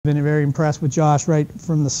Been very impressed with Josh right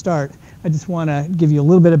from the start. I just want to give you a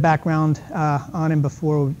little bit of background on him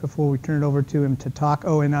before we turn it over to him to talk.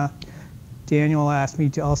 Oh, and Daniel asked me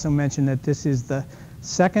to also mention that this is the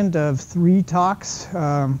second of 3 talks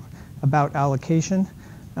about allocation,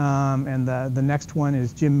 and the next one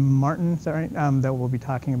is Jim Martin, is that right? That will be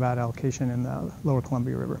talking about allocation in the Lower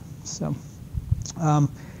Columbia River. So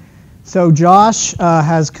Josh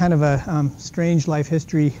has kind of a strange life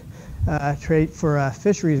history trait for a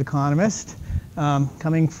fisheries economist,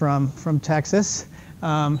 coming from Texas.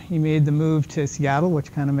 He made the move to Seattle,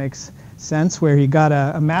 which kind of makes sense, where he got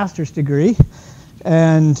a master's degree,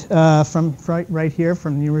 and from right here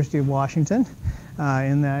from the University of Washington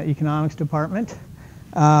in the economics department.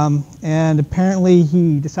 And apparently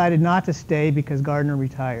he decided not to stay because Gardner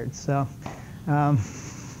retired. So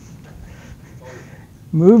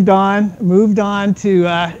moved on to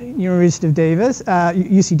University of Davis,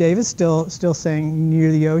 UC Davis, still staying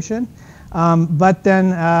near the ocean, but then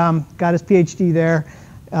got his PhD there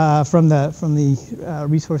from the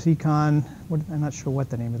resource econ. I'm not sure what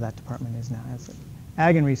the name of that department is now. It's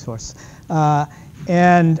Ag and Resource,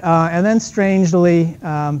 and then strangely,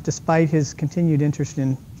 despite his continued interest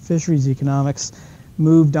in fisheries economics,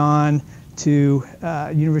 moved on to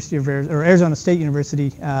Arizona State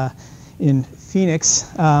University in Phoenix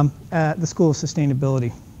at the School of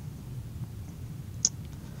Sustainability.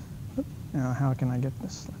 Now, how can I get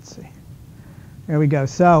this? Let's see. There we go.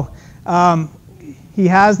 So he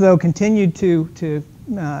has, though, continued to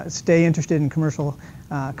stay interested in commercial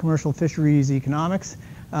fisheries economics.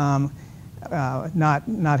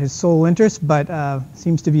 Not his sole interest, but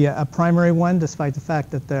seems to be a primary one, despite the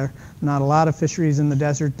fact that there are not a lot of fisheries in the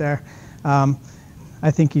desert there. I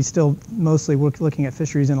think he's still mostly looking at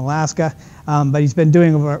fisheries in Alaska, but he's been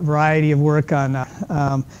doing a variety of work on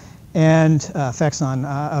and effects on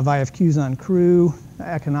of IFQs on crew,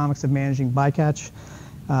 economics of managing bycatch,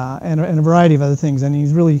 and a variety of other things. And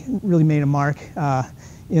he's really made a mark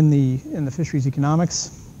in the fisheries economics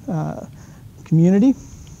community.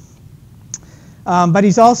 But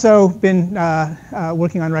he's also been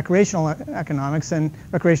working on recreational economics and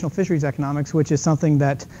recreational fisheries economics, which is something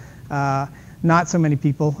that not so many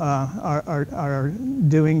people are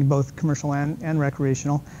doing, both commercial and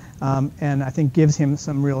recreational, and I think gives him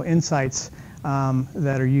some real insights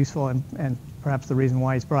that are useful, and perhaps the reason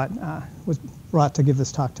why he's was brought to give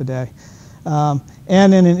this talk today.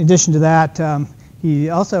 And in addition to that,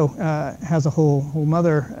 he also has a whole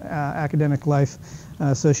other academic life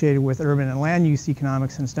associated with urban and land use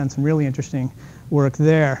economics, and has done some really interesting work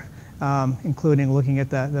there. Including looking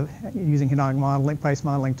at using hedonic modeling, price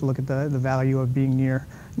modeling, to look at the value of being near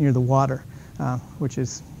the water, which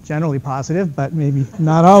is generally positive, but maybe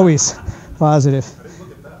not always positive. I didn't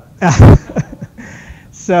look at that.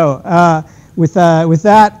 So with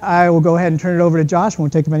that, I will go ahead and turn it over to Josh.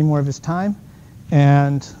 Won't take up any more of his time,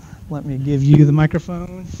 and let me give you the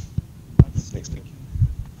microphone. Thanks, Nick.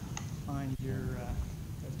 Find your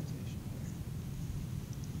presentation.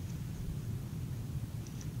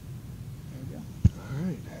 All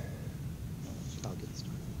right. I'll get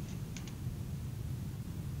started.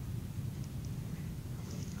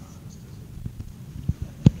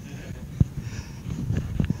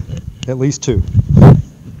 At least 2.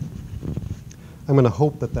 I'm going to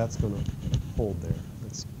hope that that's going to hold there.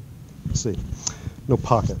 Let's see. No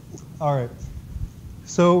pocket. All right.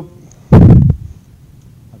 So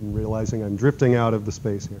I'm realizing I'm drifting out of the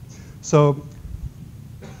space here. So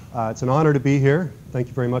it's an honor to be here. Thank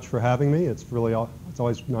you very much for having me. It's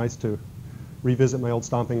always nice to revisit my old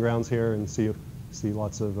stomping grounds here and see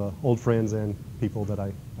lots of old friends and people that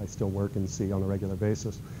I still work and see on a regular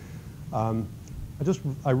basis.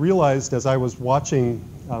 I realized as I was watching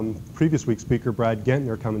previous week's speaker, Brad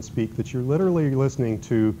Gentner, come and speak, that you're literally listening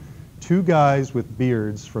to 2 guys with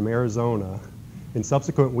beards from Arizona in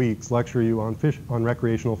subsequent weeks lecture you on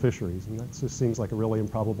recreational fisheries. And that just seems like a really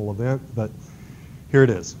improbable event, but here it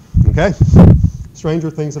is, okay? Stranger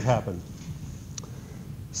things have happened.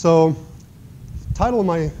 So the title of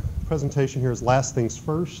my presentation here is Last Things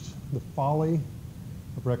First, the Folly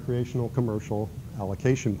of Recreational Commercial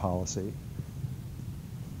Allocation Policy.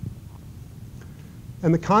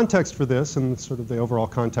 And the context for this, and sort of the overall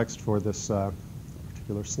context for this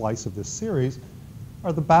particular slice of this series,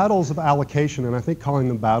 are the battles of allocation, and I think calling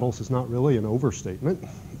them battles is not really an overstatement,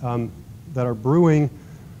 that are brewing,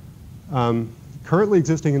 currently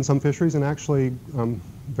existing in some fisheries, and actually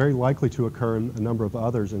very likely to occur in a number of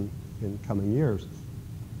others in coming years.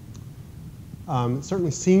 It certainly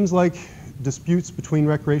seems like disputes between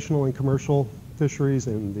recreational and commercial fisheries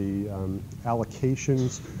and the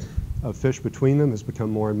allocations of fish between them has become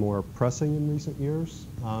more and more pressing in recent years.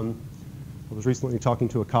 I was recently talking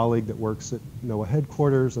to a colleague that works at NOAA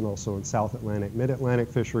headquarters and also in South Atlantic, Mid-Atlantic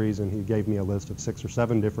fisheries, and he gave me a list of 6 or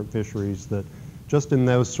 7 different fisheries that just in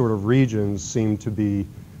those sort of regions seem to be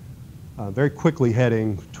very quickly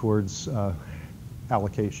heading towards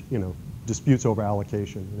allocation, disputes over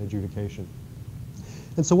allocation and adjudication.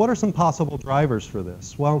 And so what are some possible drivers for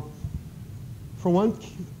this? Well, for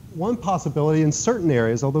one possibility in certain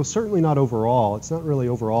areas, although certainly not overall, it's not really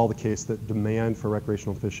overall the case that demand for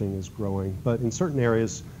recreational fishing is growing, but in certain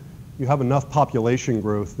areas you have enough population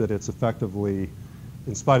growth that it's effectively,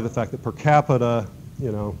 in spite of the fact that per capita,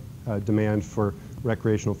 demand for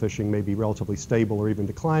recreational fishing may be relatively stable or even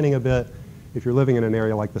declining a bit. If you're living in an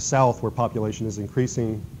area like the South where population is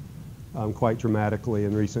increasing quite dramatically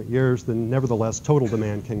in recent years, then nevertheless total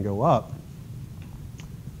demand can go up.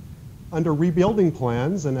 Under rebuilding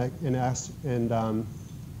plans and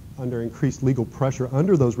under increased legal pressure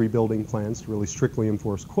under those rebuilding plans to really strictly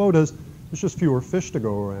enforce quotas, there's just fewer fish to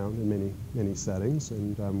go around in many settings,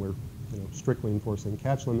 and we're strictly enforcing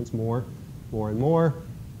catch limits more and more,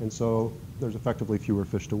 and so there's effectively fewer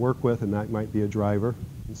fish to work with, and that might be a driver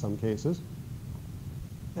in some cases.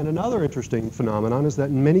 And another interesting phenomenon is that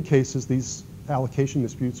in many cases these allocation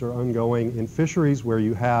disputes are ongoing in fisheries where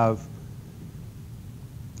you have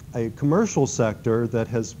a commercial sector that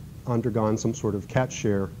has undergone some sort of catch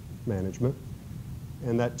share management,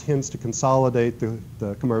 and that tends to consolidate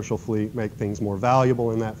the commercial fleet, make things more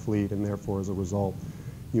valuable in that fleet, and therefore as a result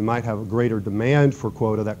you might have a greater demand for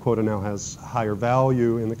quota. That quota now has higher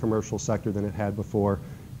value in the commercial sector than it had before,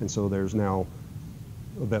 and so there's now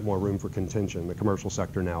a bit more room for contention. The commercial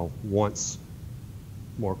sector now wants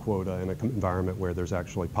more quota in an environment where there's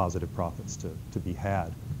actually positive profits to be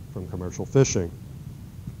had from commercial fishing.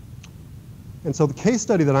 And so the case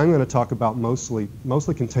study that I'm going to talk about mostly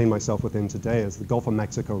contain myself within today is the Gulf of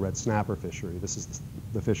Mexico red snapper fishery. This is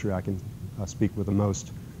the fishery I can speak with the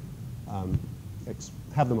most,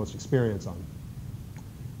 have the most experience on.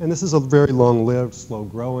 And this is a very long-lived,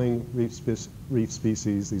 slow-growing reef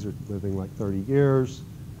species. These are living like 30 years.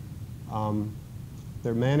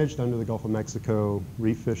 They're managed under the Gulf of Mexico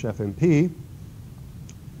Reef Fish FMP.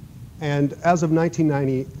 And as of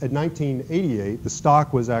 1988, the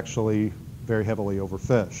stock was actually very heavily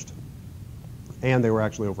overfished. And they were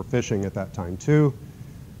actually overfishing at that time too.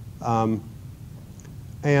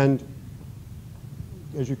 And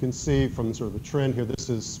as you can see from sort of the trend here, this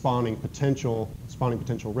is spawning potential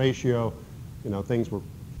ratio. Things were,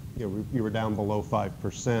 we were down below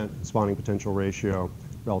 5% spawning potential ratio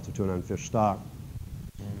relative to an unfished stock.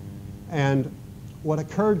 And what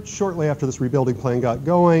occurred shortly after this rebuilding plan got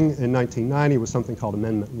going in 1990 was something called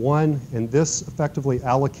Amendment 1, and this effectively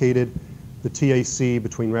allocated the TAC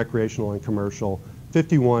between recreational and commercial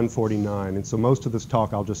 51-49, and so most of this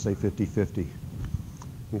talk I'll just say 50-50,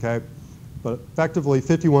 okay? But effectively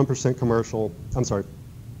 51% commercial, 51%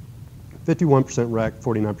 rec,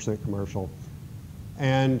 49% commercial.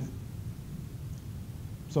 And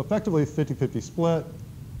so effectively 50-50 split.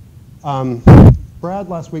 Brad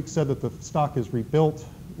last week said that the stock is rebuilt.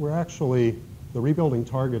 We're actually, the rebuilding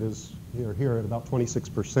target is here at about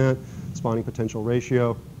 26% spawning potential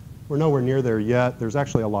ratio. We're nowhere near there yet. There's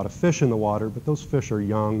actually a lot of fish in the water, but those fish are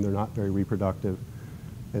young, they're not very reproductive.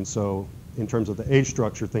 And so in terms of the age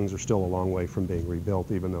structure, things are still a long way from being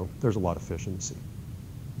rebuilt, even though there's a lot of fish in the sea.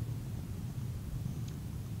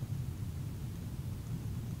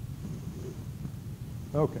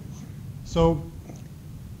 Okay, so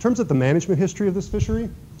in terms of the management history of this fishery,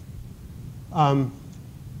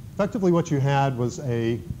 effectively what you had was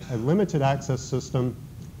a limited access system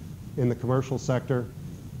in the commercial sector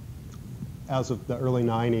as of the early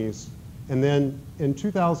 90s. And then in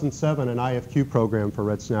 2007, an IFQ program for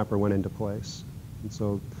red snapper went into place. And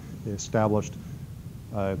so they established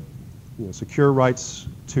secure rights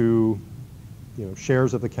to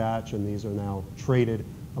shares of the catch, and these are now traded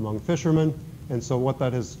among fishermen. And so what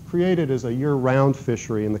that has created is a year-round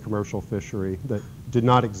fishery in the commercial fishery that did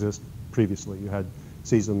not exist previously. You had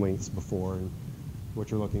season lengths before, and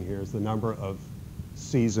what you're looking here is the number of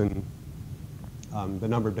season, the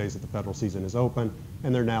number of days that the federal season is open,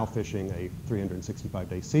 and they're now fishing a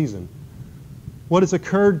 365-day season. What has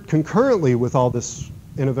occurred concurrently with all this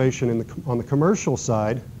innovation on the commercial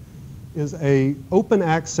side is a open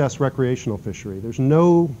access recreational fishery. There's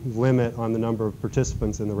no limit on the number of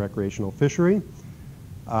participants in the recreational fishery.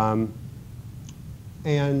 And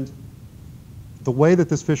the way that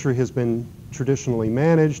this fishery has been traditionally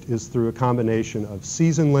managed is through a combination of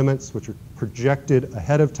season limits, which are projected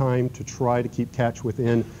ahead of time to try to keep catch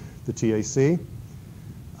within the TAC.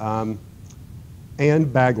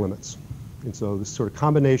 and bag limits. And so this sort of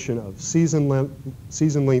combination of season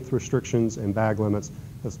length restrictions and bag limits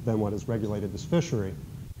has been what has regulated this fishery.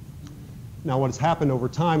 Now what has happened over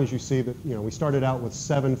time is you see that we started out with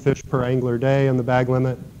 7 fish per angler day on the bag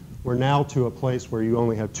limit. We're now to a place where you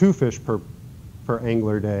only have 2 fish per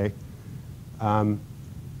angler day. And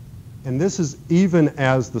this is even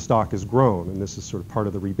as the stock has grown, and this is sort of part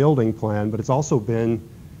of the rebuilding plan, but it's also been,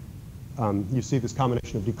 you see this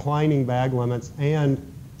combination of declining bag limits and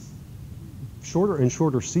shorter and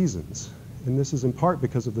shorter seasons. And this is in part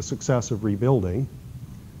because of the success of rebuilding.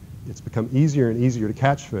 It's become easier and easier to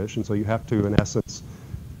catch fish, and so you have to, in essence,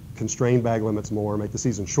 constrain bag limits more, make the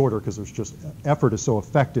season shorter, because there's just, effort is so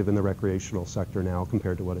effective in the recreational sector now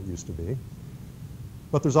compared to what it used to be.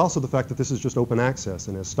 But there's also the fact that this is just open access,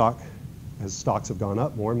 and as stocks have gone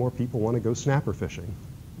up, more and more people want to go snapper fishing.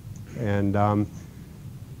 And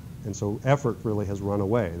so effort really has run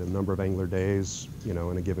away. The number of angler days, in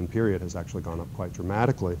a given period has actually gone up quite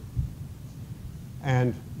dramatically.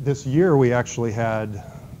 And this year we actually had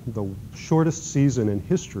the shortest season in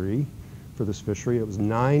history for this fishery. It was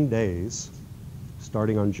 9 days,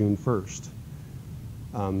 starting on June 1st.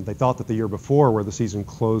 They thought that the year before, where the season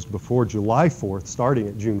closed before July 4th, starting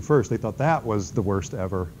at June 1st, they thought that was the worst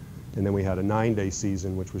ever. And then we had a 9-day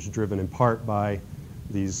season, which was driven in part by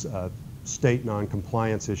these state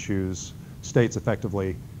non-compliance issues, states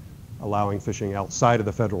effectively allowing fishing outside of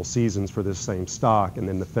the federal seasons for this same stock, and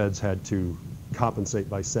then the feds had to compensate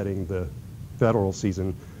by setting the federal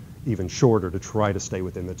season even shorter to try to stay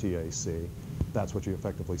within the TAC. That's what you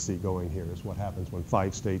effectively see going here, is what happens when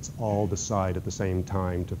 5 states all decide at the same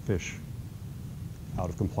time to fish out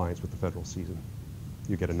of compliance with the federal season.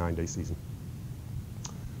 You get a 9-day season.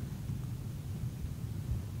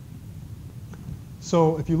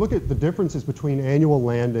 So if you look at the differences between annual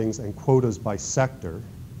landings and quotas by sector,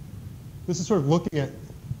 this is sort of looking at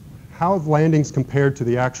how have landings compared to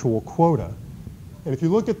the actual quota. And if you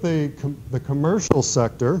look at the commercial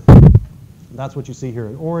sector, that's what you see here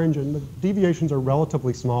in orange, and the deviations are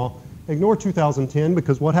relatively small. Ignore 2010,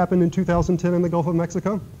 because what happened in 2010 in the Gulf of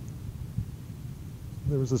Mexico?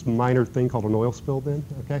 There was this minor thing called an oil spill then,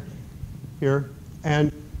 okay, here.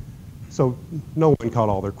 And so no one caught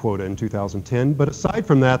all their quota in 2010, but aside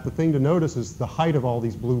from that, the thing to notice is the height of all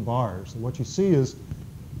these blue bars. And what you see is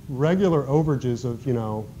regular overages of,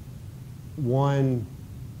 1,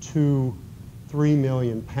 2, 3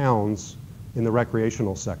 million pounds in the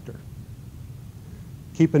recreational sector.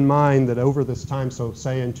 Keep in mind that over this time, so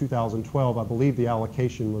say in 2012, I believe the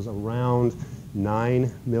allocation was around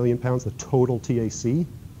 9 million pounds, the total TAC.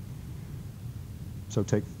 So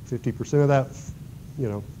take 50% of that,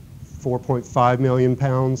 4.5 million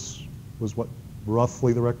pounds was what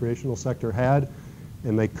roughly the recreational sector had,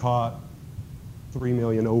 and they caught 3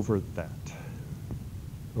 million over that.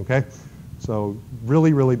 Okay? So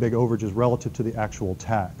really, really big overages relative to the actual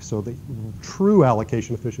TAC. So the true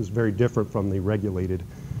allocation of fish is very different from the regulated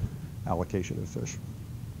allocation of fish.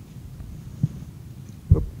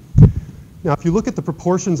 Now, if you look at the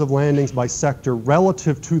proportions of landings by sector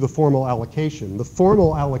relative to the formal allocation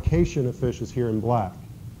of fish is here in black.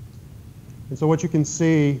 And so what you can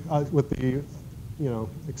see with the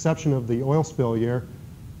exception of the oil spill year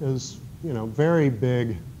is very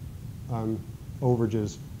big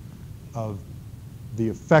overages of the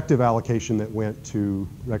effective allocation that went to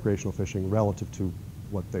recreational fishing relative to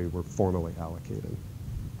what they were formally allocated.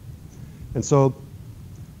 And so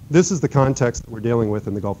this is the context that we're dealing with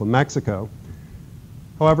in the Gulf of Mexico.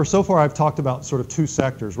 However, so far I've talked about sort of 2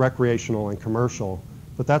 sectors, recreational and commercial,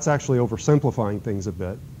 but that's actually oversimplifying things a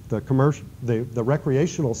bit. The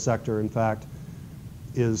recreational sector, in fact,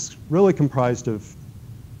 is really comprised of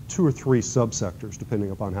 2 or 3 subsectors,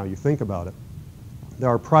 depending upon how you think about it. There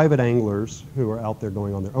are private anglers who are out there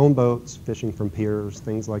going on their own boats, fishing from piers,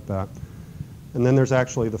 things like that. And then there's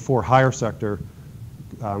actually the for-hire sector,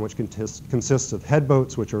 which consists of head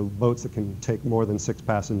boats, which are boats that can take more than 6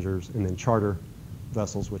 passengers, and then charter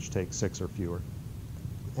vessels, which take 6 or fewer.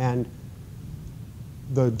 And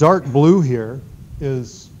the dark blue here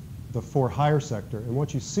is the for-hire sector. And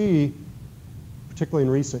what you see, particularly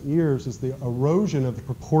in recent years, is the erosion of the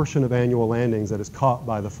proportion of annual landings that is caught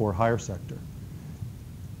by the for-hire sector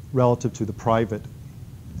relative to the private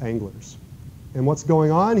anglers. And what's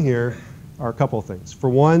going on here are a couple of things. For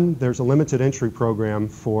one, there's a limited entry program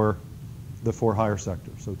for the for-hire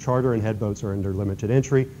sector. So charter and head boats are under limited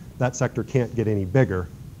entry. That sector can't get any bigger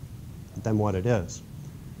than what it is.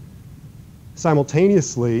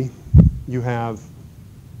 Simultaneously, you have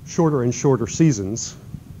shorter and shorter seasons,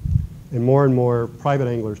 and more private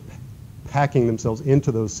anglers packing themselves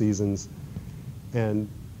into those seasons and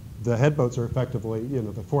the headboats are effectively,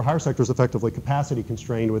 the for-hire sector is effectively capacity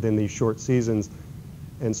constrained within these short seasons,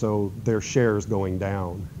 and so their share is going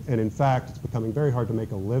down. And in fact, it's becoming very hard to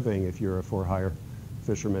make a living if you're a for-hire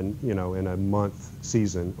fisherman, in a month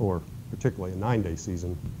season, or particularly a 9-day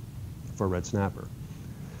season for red snapper.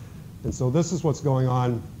 And so this is what's going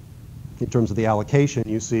on in terms of the allocation.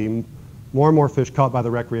 You see more and more fish caught by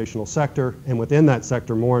the recreational sector, and within that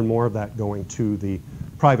sector, more and more of that going to the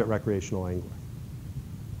private recreational angler.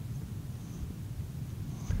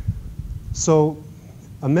 So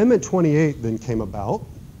Amendment 28 then came about,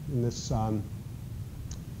 and this,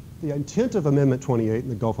 the intent of Amendment 28 in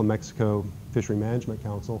the Gulf of Mexico Fishery Management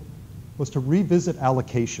Council was to revisit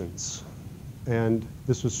allocations. And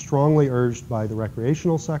this was strongly urged by the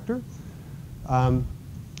recreational sector.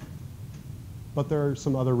 But there are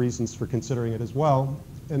some other reasons for considering it as well.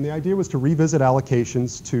 And the idea was to revisit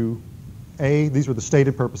allocations to, these were the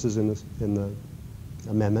stated purposes in the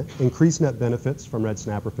amendment, increase net benefits from red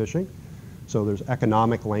snapper fishing. So there's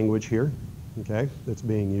economic language here, okay, that's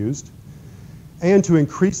being used. And to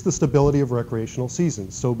increase the stability of recreational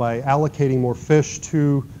seasons. So by allocating more fish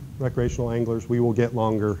to recreational anglers, we will get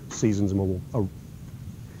longer seasons, and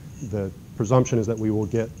the presumption is that we will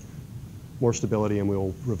get more stability, and we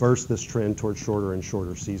will reverse this trend towards shorter and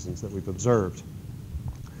shorter seasons that we've observed.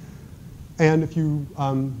 And if you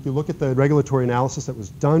look at the regulatory analysis that was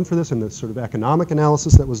done for this and the sort of economic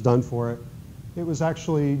analysis that was done for it, it was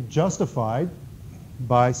actually justified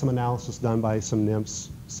by some analysis done by some NIMS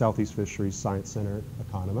Southeast Fisheries Science Center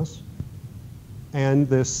economists. And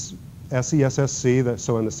this SESSC,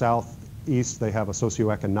 so in the Southeast, they have a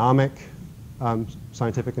socioeconomic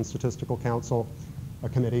scientific and statistical council, a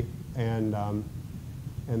committee, and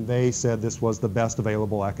they said this was the best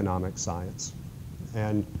available economic science.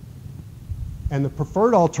 And the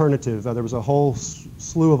preferred alternative, there was a whole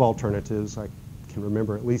slew of alternatives, I can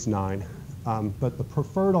remember at least 9, but the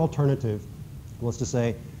preferred alternative was to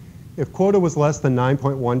say, if quota was less than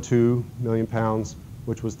 9.12 million pounds,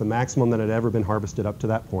 which was the maximum that had ever been harvested up to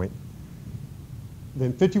that point,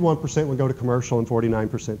 then 51% would go to commercial and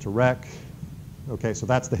 49% to rec. Okay, so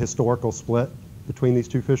that's the historical split between these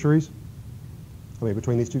two fisheries,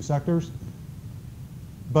 between these two sectors.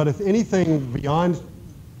 But if anything beyond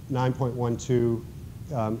 9.12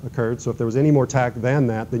 occurred, so if there was any more TAC than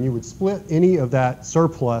that, then you would split any of that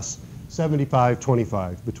surplus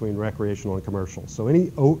 75-25 between recreational and commercial. So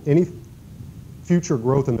any future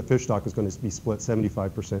growth in the fish stock is going to be split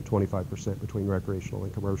 75%, 25% between recreational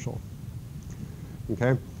and commercial.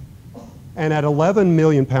 Okay? And at 11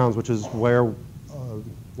 million pounds, which is where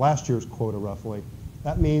last year's quota roughly,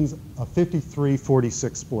 that means a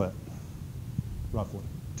 53-46 split, roughly,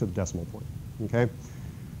 to the decimal point. Okay?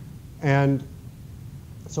 And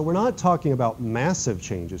so we're not talking about massive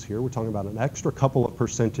changes here. We're talking about an extra couple of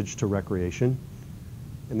percentage to recreation,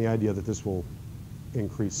 and the idea that this will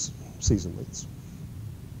increase season lengths.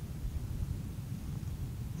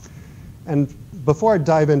 And before I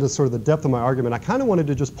dive into sort of the depth of my argument, I kind of wanted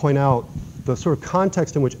to just point out the sort of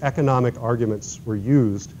context in which economic arguments were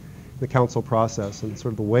used in the council process and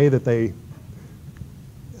sort of the way that they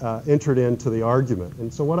entered into the argument.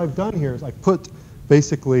 And so what I've done here is I've put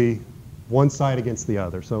basically one side against the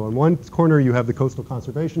other. So in one corner you have the Coastal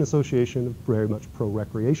Conservation Association, a very much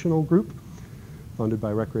pro-recreational group funded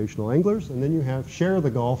by recreational anglers, and then you have Share the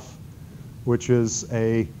Gulf, which is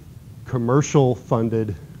a commercial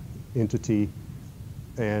funded entity,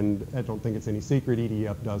 and I don't think it's any secret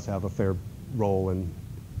EDF does have a fair role in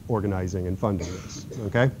organizing and funding this,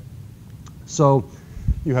 okay? So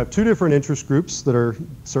you have two different interest groups that are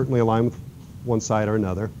certainly aligned with one side or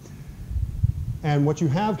another. And what you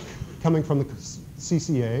have coming from the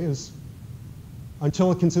CCA is,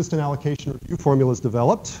 until a consistent allocation review formula is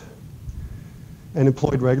developed and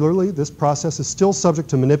employed regularly, this process is still subject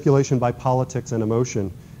to manipulation by politics and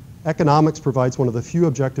emotion. Economics provides one of the few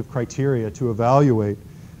objective criteria to evaluate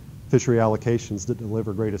fishery allocations that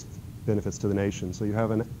deliver greatest benefits to the nation. So you have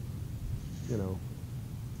an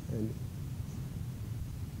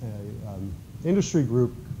industry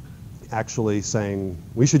group actually saying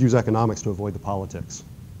we should use economics to avoid the politics.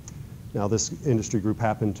 Now this industry group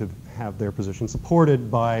happened to have their position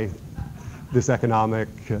supported by this economic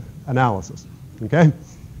analysis, okay?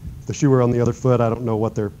 If the shoe were on the other foot, I don't know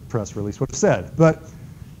what their press release would have said. But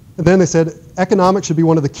then they said economics should be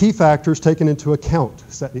one of the key factors taken into account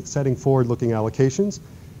setting forward-looking allocations.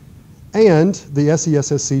 And the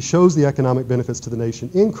SESSC shows the economic benefits to the nation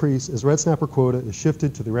increase as red snapper quota is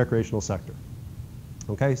shifted to the recreational sector.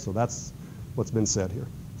 Okay, so that's what's been said here.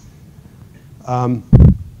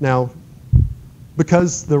 Now,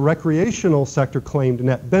 because the recreational sector claimed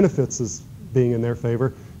net benefits as being in their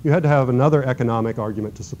favor, you had to have another economic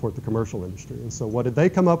argument to support the commercial industry. And so what did they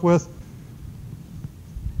come up with?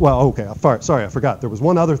 Well, okay, sorry, I forgot. There was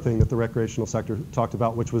one other thing that the recreational sector talked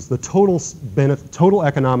about, which was the total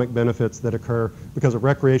economic benefits that occur because of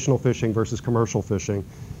recreational fishing versus commercial fishing.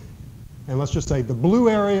 And let's just say the blue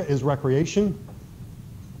area is recreation,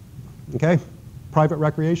 okay? Private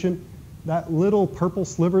recreation. That little purple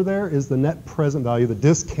sliver there is the net present value, the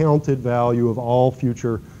discounted value of all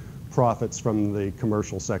future profits from the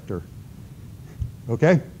commercial sector,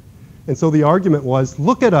 okay? And so the argument was,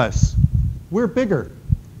 look at us, we're bigger.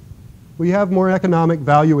 We have more economic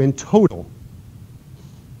value in total.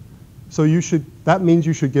 So that means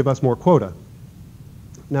you should give us more quota.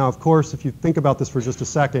 Now, of course, if you think about this for just a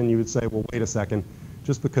second, you would say, well, wait a second.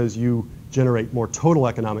 Just because you generate more total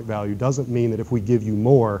economic value doesn't mean that if we give you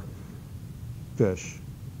more fish,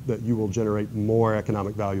 that you will generate more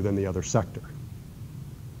economic value than the other sector.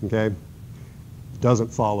 Okay? It doesn't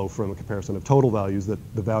follow from a comparison of total values that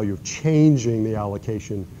the value of changing the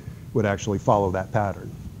allocation would actually follow that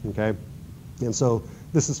pattern. Okay? And so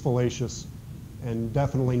this is fallacious and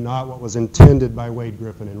definitely not what was intended by Wade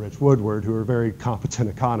Griffin and Rich Woodward, who are very competent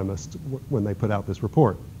economists when they put out this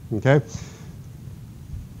report. Okay?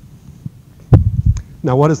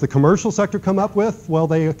 Now, what does the commercial sector come up with? Well,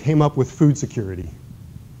 they came up with food security.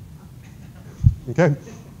 Okay?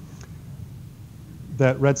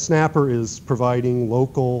 That red snapper is providing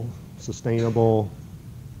local, sustainable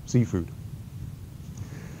seafood.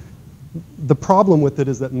 The problem with it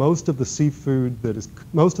is that most of the seafood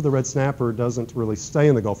most of the red snapper doesn't really stay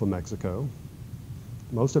in the Gulf of Mexico.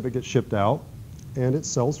 Most of it gets shipped out, and it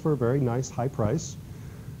sells for a very nice high price.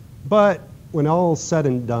 But when all is said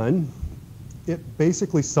and done, it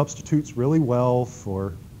basically substitutes really well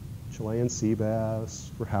for Chilean sea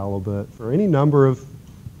bass, for halibut, for any number of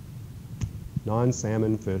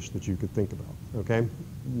non-salmon fish that you could think about, okay?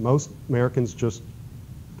 Most Americans just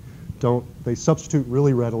they substitute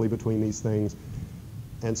really readily between these things.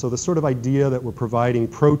 And so the sort of idea that we're providing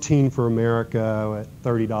protein for America at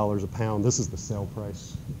 $30 a pound, this is the sale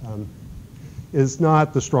price, is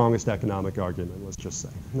not the strongest economic argument, let's just say,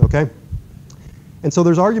 okay? And so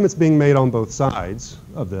there's arguments being made on both sides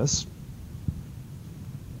of this.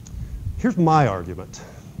 Here's my argument.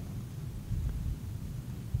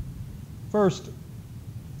 First,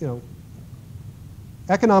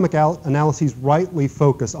 economic analyses rightly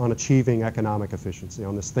focus on achieving economic efficiency,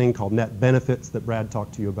 on this thing called net benefits that Brad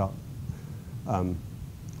talked to you about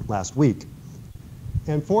last week.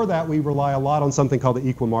 And for that, we rely a lot on something called the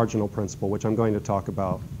equal marginal principle, which I'm going to talk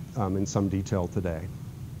about in some detail today.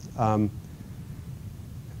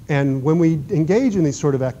 And when we engage in these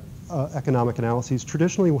sort of economic analyses,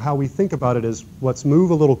 traditionally how we think about it is, let's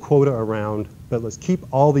move a little quota around, but let's keep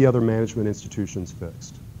all the other management institutions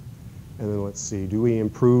fixed. And then let's see, do we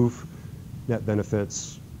improve net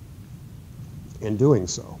benefits in doing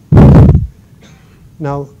so?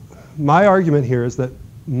 Now, my argument here is that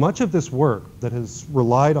much of this work that has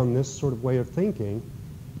relied on this sort of way of thinking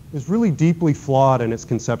is really deeply flawed in its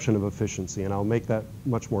conception of efficiency, and I'll make that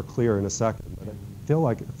much more clear in a second. But I feel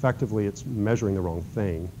like effectively it's measuring the wrong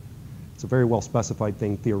thing. It's a very well specified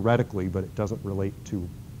thing theoretically, but it doesn't relate to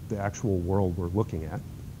the actual world we're looking at.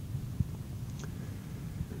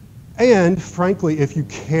 And frankly, if you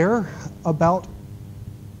care about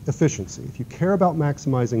efficiency, if you care about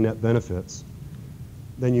maximizing net benefits,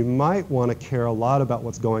 then you might want to care a lot about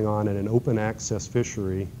what's going on in an open access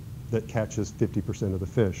fishery that catches 50% of the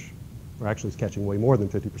fish, or actually is catching way more than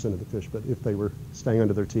 50% of the fish, but if they were staying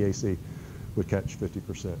under their TAC, would catch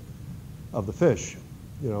 50% of the fish.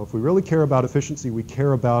 If we really care about efficiency, we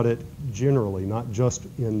care about it generally, not just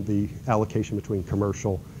in the allocation between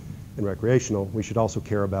commercial and recreational. We should also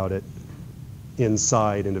care about it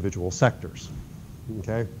inside individual sectors,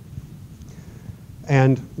 okay?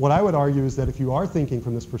 And what I would argue is that if you are thinking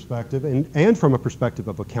from this perspective, and from a perspective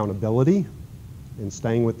of accountability and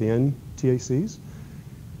staying within TACs,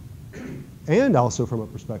 and also from a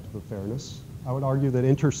perspective of fairness, I would argue that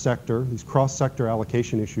intersector, these cross-sector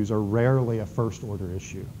allocation issues are rarely a first-order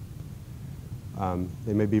issue.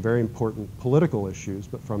 They may be very important political issues,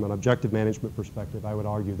 but from an objective management perspective, I would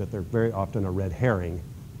argue that they're very often a red herring.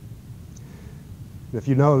 If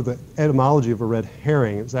you know the etymology of a red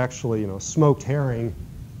herring, it's actually smoked herring,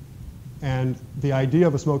 and the idea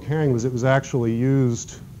of a smoked herring was it was actually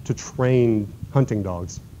used to train hunting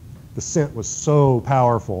dogs. The scent was so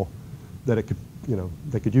powerful that it could,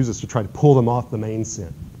 they could use this to try to pull them off the main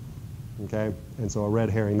scent. Okay, and so a red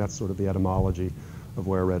herring, that's sort of the etymology of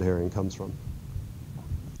where a red herring comes from.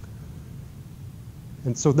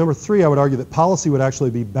 And so number three, I would argue that policy would actually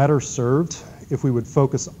be better served if we would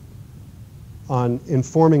focus on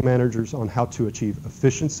informing managers on how to achieve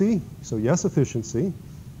efficiency, so yes, efficiency,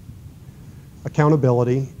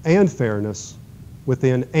 accountability, and fairness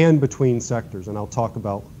within and between sectors. And I'll talk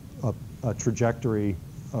about a trajectory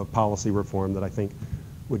of policy reform that I think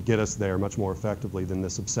would get us there much more effectively than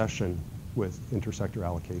this obsession with intersector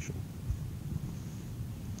allocation.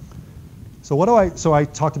 So I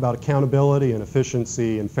talked about accountability and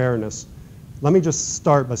efficiency and fairness. Let me just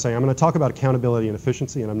start by saying I'm going to talk about accountability and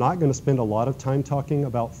efficiency, and I'm not going to spend a lot of time talking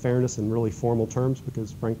about fairness in really formal terms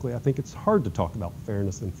because, frankly, I think it's hard to talk about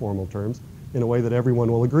fairness in formal terms in a way that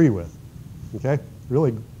everyone will agree with. Okay?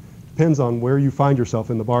 Really depends on where you find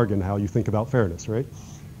yourself in the bargain, how you think about fairness, right?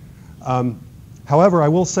 However, I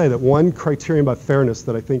will say that one criterion about fairness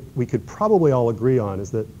that I think we could probably all agree on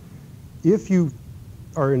is that if you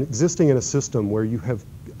are existing in a system where you have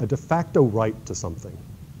a de facto right to something,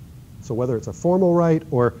 so whether it's a formal right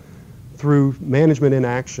or through management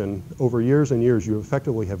inaction, over years and years you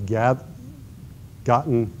effectively have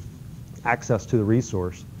gotten access to the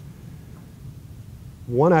resource.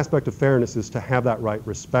 One aspect of fairness is to have that right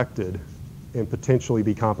respected and potentially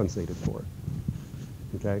be compensated for it,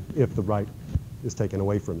 okay, if the right is taken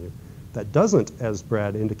away from you. That doesn't, as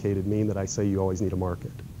Brad indicated, mean that I say you always need a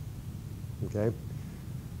market, okay?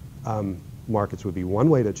 Markets would be one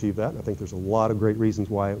way to achieve that, and I think there's a lot of great reasons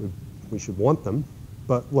why we should want them.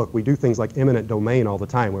 But look, we do things like eminent domain all the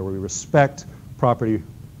time where we respect property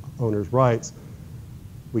owners' rights.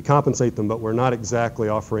 We compensate them, but we're not exactly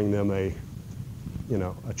offering them a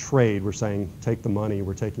trade. We're saying, take the money,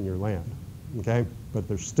 we're taking your land, okay? But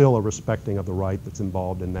there's still a respecting of the right that's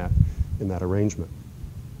involved in that arrangement.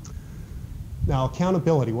 Now,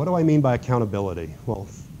 accountability. What do I mean by accountability? Well,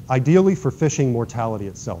 ideally for fishing mortality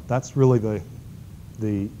itself. That's really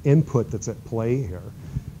the input that's at play here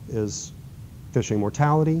is fishing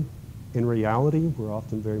mortality. In reality, we're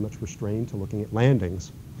often very much restrained to looking at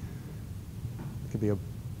landings. It could be a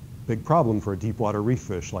big problem for a deep water reef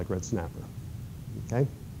fish like red snapper, okay?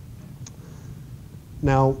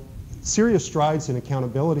 Now, serious strides in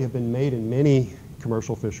accountability have been made in many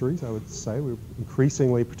commercial fisheries, I would say. We're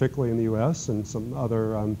increasingly, particularly in the US and some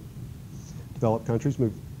other developed countries,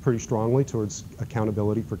 move pretty strongly towards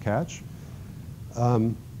accountability for catch.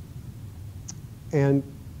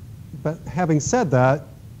 But having said that,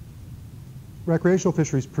 recreational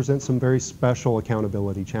fisheries present some very special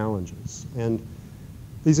accountability challenges. And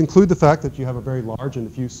these include the fact that you have a very large and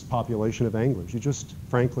diffuse population of anglers. You just,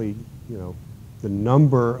 frankly, the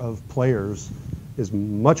number of players is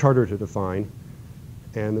much harder to define,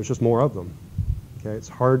 and there's just more of them. Okay? It's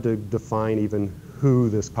hard to define even who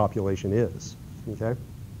this population is. Okay?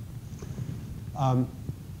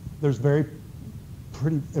 There's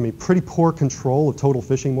pretty poor control of total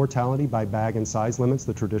fishing mortality by bag and size limits,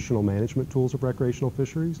 the traditional management tools of recreational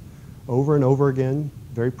fisheries. Over and over again,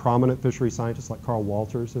 very prominent fishery scientists like Carl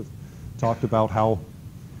Walters have talked about how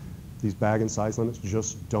these bag and size limits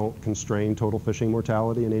just don't constrain total fishing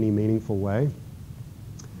mortality in any meaningful way.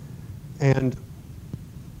 And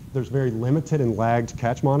there's very limited and lagged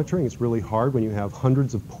catch monitoring. It's really hard when you have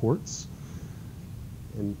hundreds of ports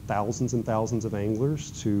and thousands of anglers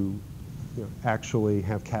to actually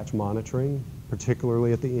have catch monitoring,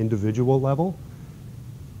 particularly at the individual level.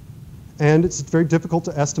 And it's very difficult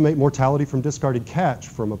to estimate mortality from discarded catch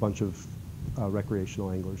from a bunch of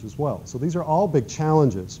recreational anglers as well. So these are all big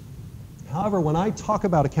challenges. However, when I talk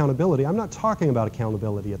about accountability, I'm not talking about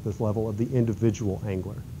accountability at this level of the individual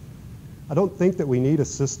angler. I don't think that we need a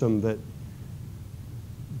system that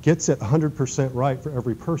gets it 100% right for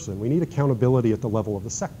every person. We need accountability at the level of the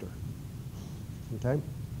sector. Okay?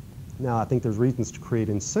 Now, I think there's reasons to create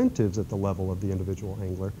incentives at the level of the individual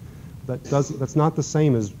angler. That's not the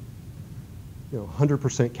same as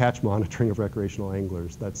 100% catch monitoring of recreational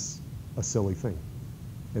anglers. That's a silly thing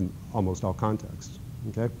in almost all contexts.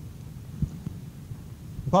 Okay?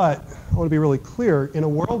 But I want to be really clear, in a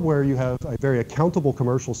world where you have a very accountable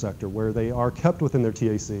commercial sector where they are kept within their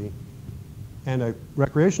TAC, and a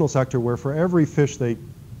recreational sector where for every fish that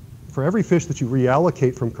you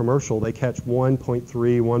reallocate from commercial, they catch 1.3,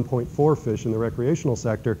 1.4 fish in the recreational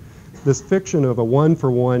sector, this fiction of a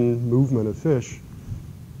one-for-one movement of fish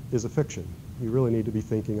is a fiction. You really need to be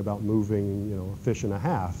thinking about moving, a fish and a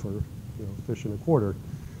half or a fish and a quarter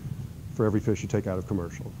for every fish you take out of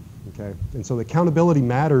commercial. Okay? And so the accountability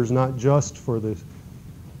matters not just for the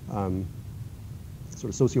sort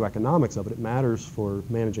of socioeconomics of it, it matters for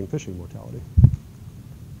managing fishing mortality.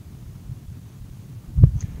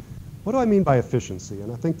 What do I mean by efficiency?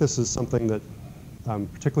 And I think this is something that,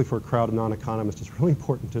 particularly for a crowd of non-economists, is really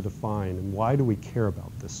important to define. And why do we care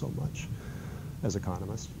about this so much as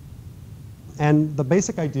economists? And the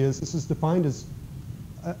basic idea is this is defined as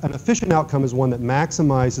an efficient outcome is one that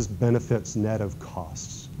maximizes benefits net of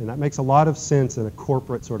costs. And that makes a lot of sense in a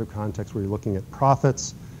corporate sort of context where you're looking at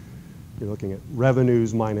profits, you're looking at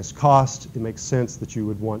revenues minus cost. It makes sense that you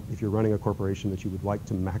would want, if you're running a corporation, that you would like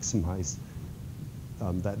to maximize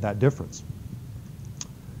that difference.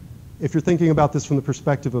 If you're thinking about this from the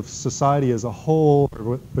perspective of society as a whole,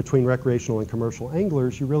 or between recreational and commercial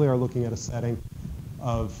anglers, you really are looking at a setting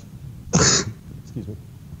of excuse me,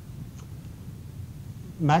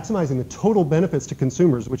 maximizing the total benefits to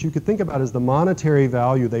consumers, which you could think about as the monetary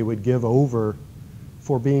value they would give over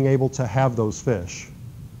for being able to have those fish,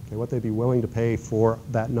 okay, what they'd be willing to pay for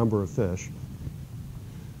that number of fish,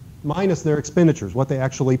 minus their expenditures, what they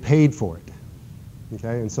actually paid for it.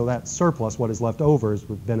 Okay, and so that surplus, what is left over, is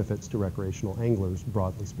with benefits to recreational anglers,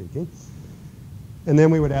 broadly speaking. And then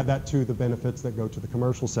we would add that to the benefits that go to the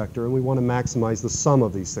commercial sector, and we want to maximize the sum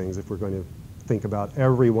of these things if we're going to think about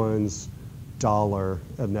everyone's dollar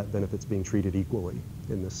of net benefits being treated equally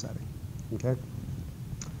in this setting. Okay?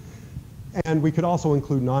 And we could also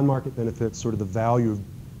include non-market benefits, sort of the value,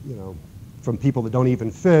 you know, from people that don't even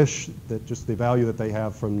fish, that just the value that they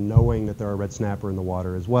have from knowing that there are red snapper in the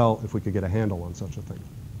water as well, if we could get a handle on such a thing.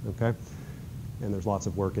 Okay? And there's lots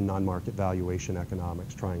of work in non-market valuation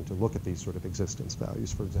economics trying to look at these sort of existence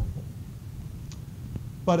values, for example.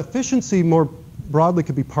 But efficiency more broadly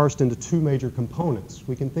could be parsed into two major components.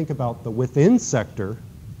 We can think about the within sector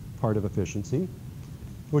part of efficiency,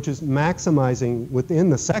 which is maximizing within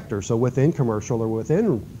the sector, so within commercial or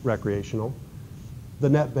within recreational, the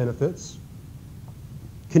net benefits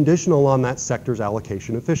conditional on that sector's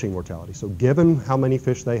allocation of fishing mortality. So given how many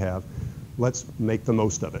fish they have, let's make the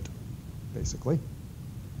most of it, basically.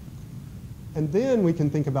 And then we can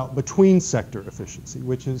think about between sector efficiency,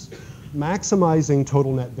 which is maximizing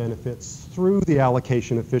total net benefits through the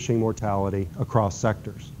allocation of fishing mortality across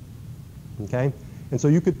sectors. Okay? And so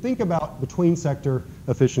you could think about between sector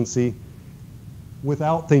efficiency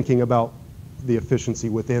without thinking about the efficiency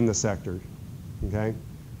within the sector. Okay?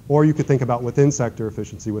 Or you could think about within sector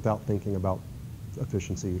efficiency without thinking about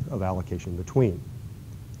efficiency of allocation between.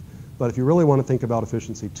 But if you really want to think about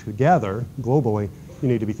efficiency together, globally, you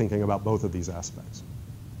need to be thinking about both of these aspects.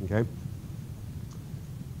 Okay?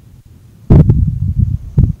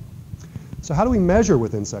 So how do we measure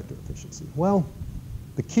within sector efficiency? Well,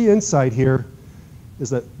 the key insight here is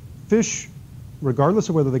that fish, regardless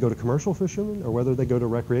of whether they go to commercial fishermen or whether they go to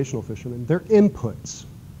recreational fishermen, they're inputs.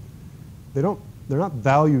 They're not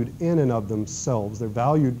valued in and of themselves. They're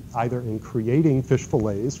valued either in creating fish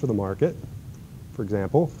fillets for the market, for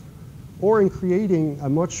example, or in creating a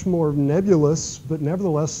much more nebulous but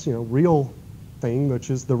nevertheless, you know, real thing, which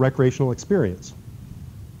is the recreational experience,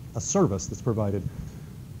 a service that's provided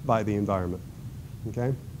by the environment,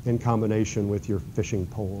 okay, in combination with your fishing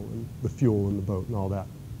pole and the fuel in the boat and all that,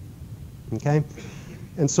 okay?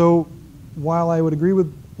 And so while I would agree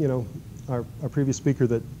with, you know, our previous speaker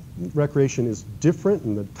that recreation is different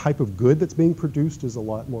and the type of good that's being produced is a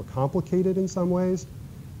lot more complicated in some ways,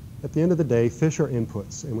 at the end of the day, fish are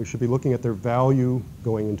inputs, and we should be looking at their value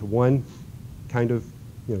going into one kind of,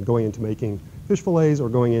 you know, going into making fish fillets or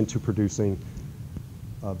going into producing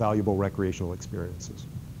valuable recreational experiences.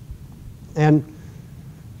 And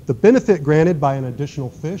the benefit granted by an additional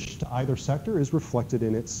fish to either sector is reflected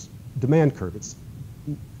in its demand curve.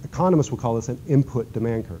 Economists will call this an input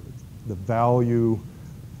demand curve. It's the value,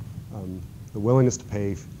 the willingness to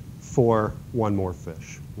pay for one more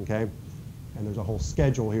fish, okay? And there's a whole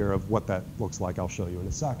schedule here of what that looks like. I'll show you in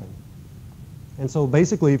a second. And so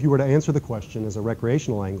basically, if you were to answer the question as a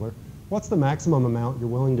recreational angler, what's the maximum amount you're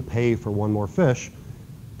willing to pay for one more fish?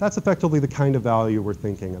 That's effectively the kind of value we're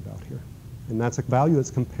thinking about here. And that's a value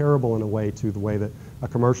that's comparable in a way to the way that a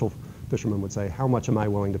commercial fisherman would say, how much am I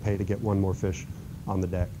willing to pay to get one more fish on the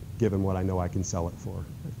deck, given what I know I can sell it for,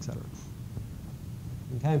 et cetera.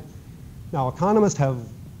 Okay? Now, economists have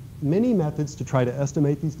many methods to try to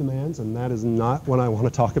estimate these demands, and that is not what I want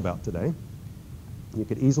to talk about today. You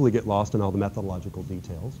could easily get lost in all the methodological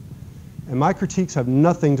details. And my critiques have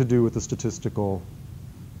nothing to do with the statistical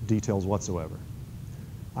details whatsoever.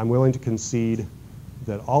 I'm willing to concede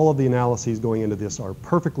that all of the analyses going into this are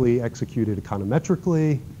perfectly executed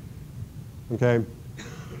econometrically, okay?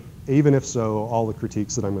 Even if so, all the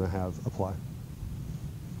critiques that I'm going to have apply.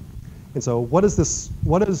 And so what does this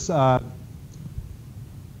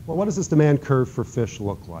demand curve for fish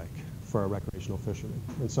look like for a recreational fisherman?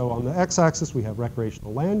 And so on the x-axis, we have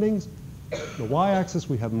recreational landings. The y-axis,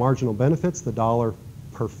 we have marginal benefits, the dollar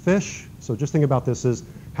per fish. So just think about this as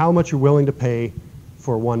how much you're willing to pay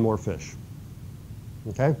for one more fish,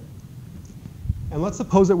 okay? And let's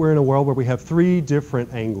suppose that we're in a world where we have 3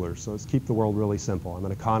 different anglers. So let's keep the world really simple. I'm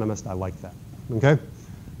an economist. I like that. Okay?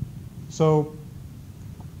 So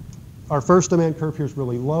our first demand curve here is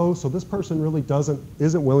really low. So this person really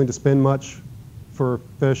isn't willing to spend much for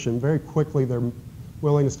fish. And very quickly, their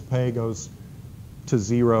willingness to pay goes to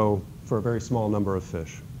 0 for a very small number of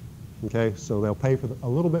fish. Okay? So they'll pay for a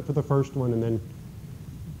little bit for the first one, and then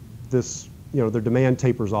their demand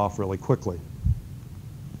tapers off really quickly.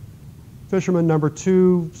 Fisherman number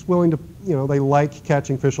 2 is willing to, they like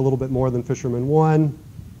catching fish a little bit more than fisherman 1,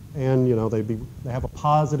 and they have a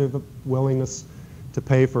positive willingness to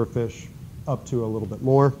pay for a fish up to a little bit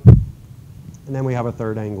more. And then we have a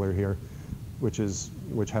third angler here, which has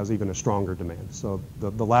even a stronger demand. So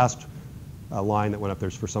the last line that went up there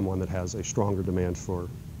is for someone that has a stronger demand for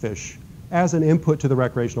fish as an input to the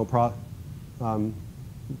recreational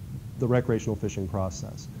fishing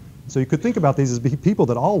process. So you could think about these as people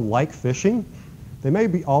that all like fishing. They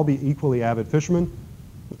may all be equally avid fishermen,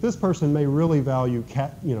 but this person may really value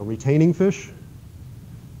retaining fish.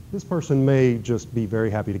 This person may just be very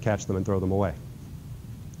happy to catch them and throw them away.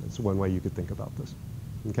 That's one way you could think about this.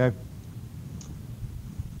 Okay?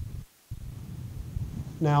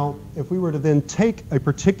 Now, if we were to then take a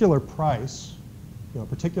particular price, a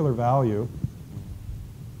particular value,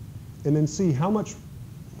 and then see how many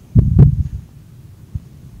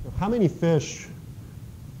fish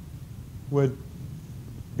would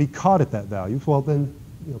be caught at that value, well then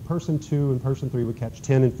person 2 and person 3 would catch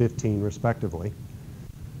 10 and 15 respectively,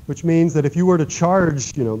 which means that if you were to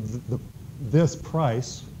charge this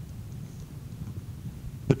price,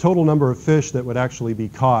 the total number of fish that would actually be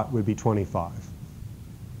caught would be 25.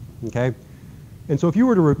 Okay? And so if you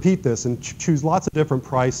were to repeat this and choose lots of different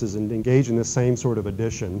prices and engage in this same sort of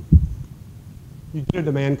addition, you get a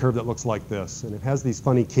demand curve that looks like this, and it has these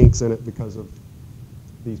funny kinks in it because of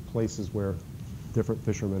these places where different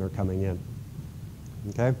fishermen are coming in.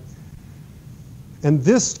 Okay? And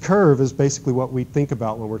this curve is basically what we think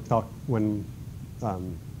about when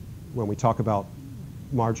we talk about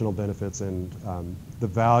marginal benefits and the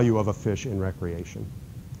value of a fish in recreation.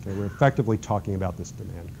 Okay? We're effectively talking about this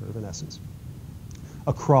demand curve in essence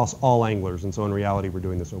across all anglers, and so in reality we're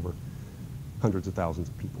doing this over hundreds of thousands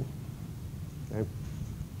of people. Okay.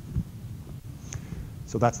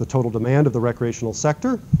 So that's the total demand of the recreational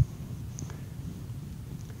sector.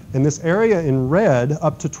 And this area in red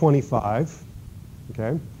up to 25,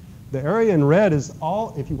 okay, the area in red is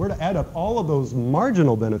all, if you were to add up all of those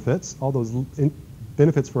marginal benefits, all those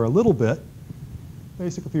benefits for a little bit,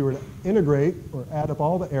 basically if you were to integrate or add up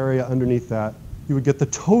all the area underneath that, you would get the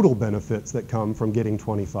total benefits that come from getting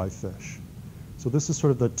 25 fish. So this is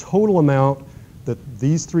sort of the total amount that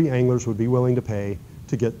these 3 anglers would be willing to pay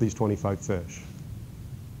to get these 25 fish.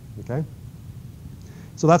 Okay?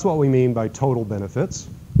 So that's what we mean by total benefits.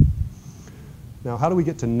 Now, how do we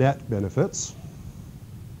get to net benefits?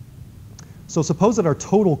 So suppose that our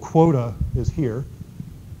total quota is here.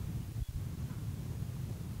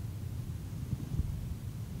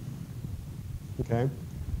 Okay?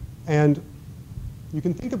 And you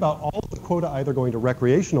can think about all of the quota either going to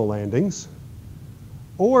recreational landings,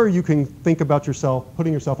 or you can think about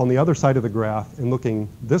putting yourself on the other side of the graph and looking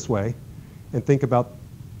this way and think about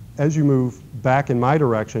as you move back in my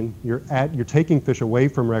direction, you're taking fish away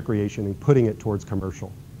from recreation and putting it towards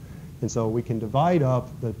commercial. And so we can divide up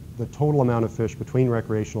the total amount of fish between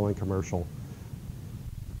recreational and commercial.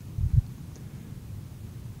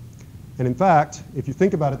 And in fact, if you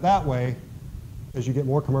think about it that way, as you get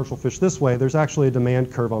more commercial fish this way, there's actually a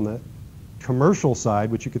demand curve on the commercial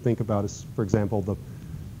side, which you could think about as, for example,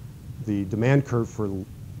 the demand curve for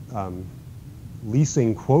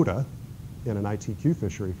leasing quota in an ITQ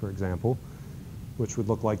fishery, for example, which would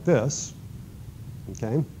look like this.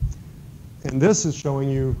 Okay? And this is showing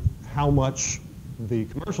you how much the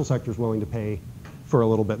commercial sector is willing to pay for a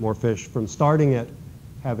little bit more fish, from starting at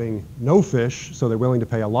having no fish, so they're willing to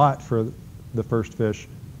pay a lot for the first fish,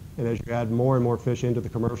 and as you add more and more fish into the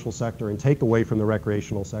commercial sector and take away from the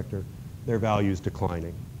recreational sector, their value is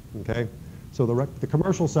declining. Okay? So the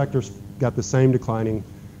commercial sector's got the same declining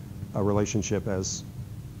relationship as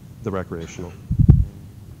the recreational.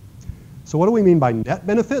 So what do we mean by net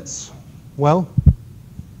benefits? Well,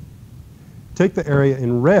 take the area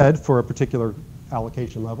in red for a particular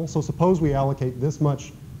allocation level. So suppose we allocate this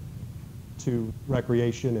much to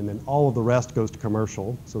recreation and then all of the rest goes to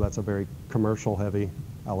commercial. So that's a very commercial heavy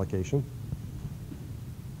allocation.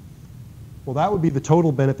 Well, that would be the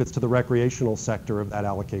total benefits to the recreational sector of that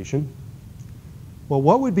allocation. Well,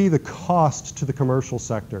 what would be the cost to the commercial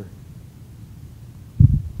sector?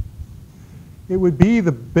 it would be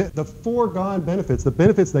the foregone benefits, the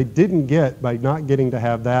benefits they didn't get by not getting to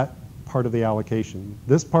have that part of the allocation.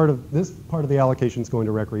 This part of the allocation is going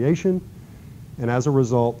to recreation, and as a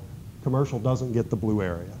result, commercial doesn't get the blue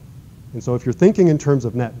area. And so if you're thinking in terms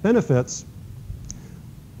of net benefits,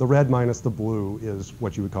 the red minus the blue is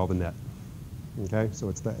what you would call the net. Okay, so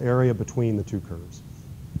it's the area between the two curves.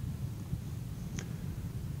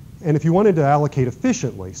 And if you wanted to allocate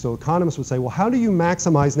efficiently, so economists would say, well, how do you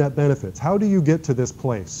maximize net benefits? How do you get to this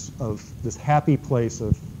place of this happy place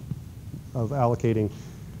of allocating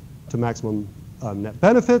to maximum net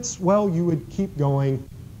benefits? Well, you would keep going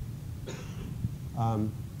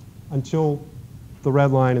until the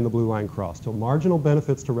red line and the blue line cross, till marginal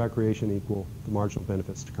benefits to recreation equal the marginal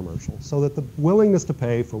benefits to commercial, so that the willingness to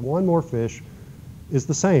pay for one more fish is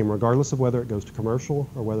the same, regardless of whether it goes to commercial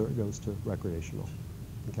or whether it goes to recreational.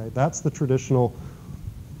 Okay, that's the traditional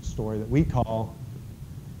story that we call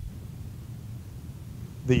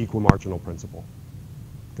the equal marginal principle,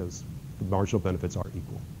 because the marginal benefits are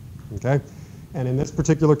equal. Okay, and in this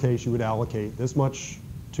particular case, you would allocate this much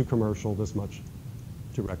to commercial, this much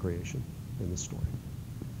to recreation in this story.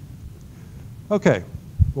 Okay,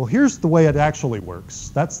 well, here's the way it actually works.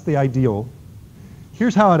 That's the ideal.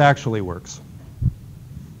 Here's how it actually works.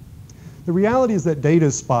 The reality is that data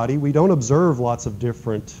is spotty. We don't observe lots of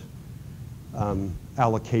different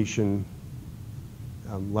allocation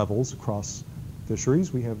levels across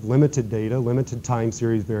fisheries. We have limited data, limited time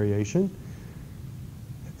series variation.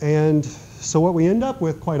 And so what we end up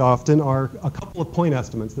with quite often are a couple of point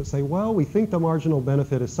estimates that say, well, we think the marginal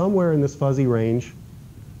benefit is somewhere in this fuzzy range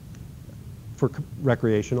for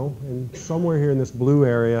recreational and somewhere here in this blue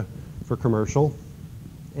area for commercial.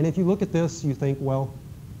 And if you look at this, you think, well,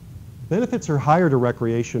 benefits are higher to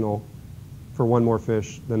recreational for one more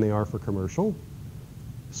fish than they are for commercial.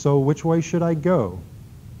 So which way should I go?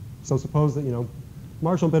 So suppose that,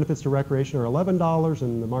 marginal benefits to recreation are $11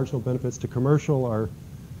 and the marginal benefits to commercial are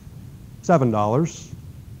 $7.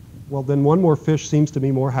 Well, then one more fish seems to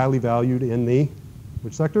be more highly valued in the,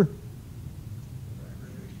 which sector?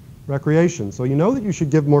 Recreation. So you know that you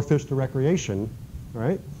should give more fish to recreation,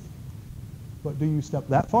 right? But do you step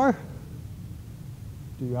that far?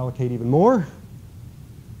 Do you allocate even more?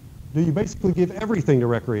 Do you basically give everything to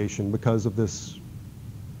recreation because of this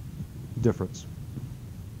difference?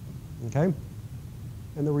 Okay?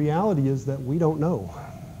 And the reality is that we don't know.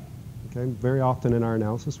 Okay? Very often in our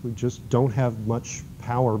analysis, we just don't have much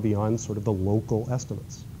power beyond sort of the local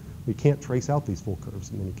estimates. We can't trace out these full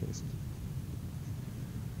curves in many cases.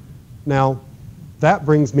 Now, that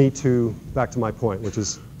brings me back to my point, which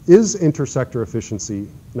is intersector efficiency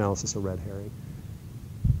analysis a red herring?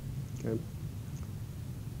 Okay.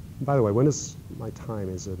 By the way, when is my time?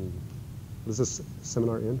 Is this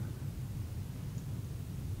seminar in?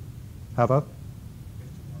 Have a?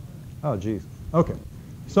 Oh, geez. Okay.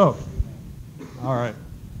 So, all right.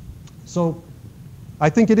 So, I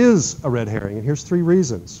think it is a red herring, and here's 3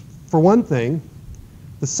 reasons. For one thing,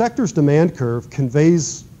 the sector's demand curve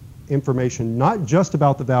conveys information not just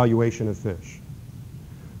about the valuation of fish,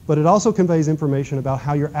 but it also conveys information about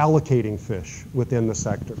how you're allocating fish within the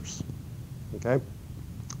sectors. Okay?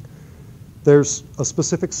 There's a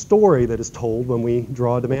specific story that is told when we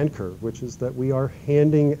draw a demand curve, which is that we are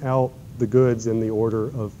handing out the goods in the order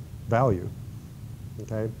of value.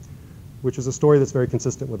 Okay? Which is a story that's very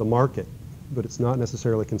consistent with a market, but it's not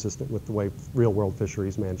necessarily consistent with the way real-world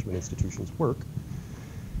fisheries management institutions work.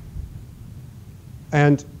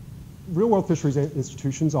 And real-world fisheries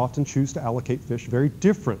institutions often choose to allocate fish very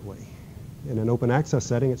differently. In an open access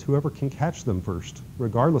setting, it's whoever can catch them first,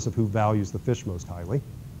 regardless of who values the fish most highly.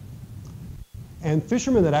 And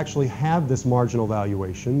fishermen that actually have this marginal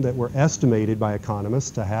valuation that were estimated by economists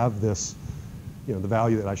to have this, the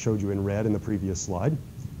value that I showed you in red in the previous slide,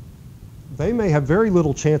 they may have very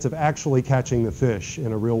little chance of actually catching the fish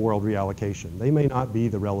in a real-world reallocation. They may not be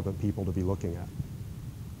the relevant people to be looking at.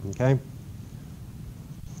 Okay?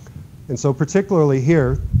 And so particularly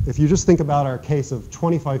here, if you just think about our case of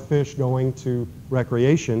 25 fish going to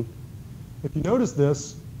recreation, if you notice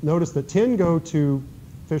this, notice that 10 go to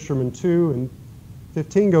fisherman 2 and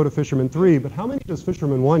 15 go to fisherman 3, but how many does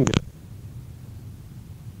fisherman 1 get?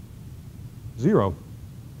 0.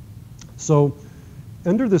 So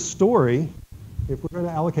under this story, if we're going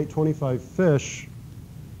to allocate 25 fish,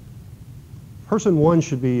 person 1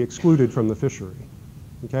 should be excluded from the fishery.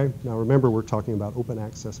 Okay? Now remember, we're talking about open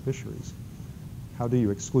access fisheries. How do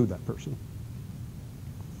you exclude that person?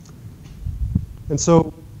 And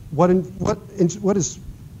so what is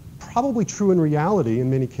probably true in reality in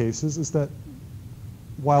many cases is that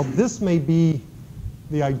while this may be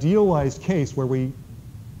the idealized case where we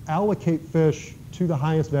allocate fish to the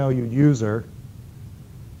highest value user,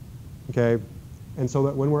 okay? And so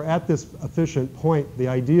that when we're at this efficient point, the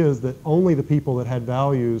idea is that only the people that had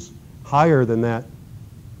values higher than that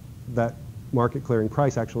market clearing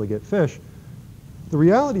price actually get fish. The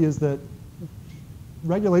reality is that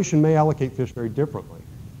regulation may allocate fish very differently.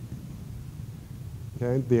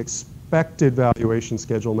 Okay? The expected valuation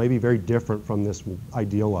schedule may be very different from this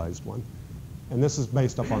idealized one. And this is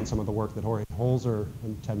based upon some of the work that Jorge Holzer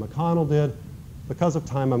and Ted McConnell did. Because of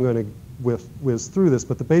time, I'm going to whiz through this,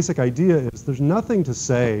 but the basic idea is there's nothing to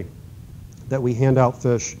say that we hand out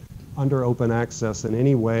fish under open access in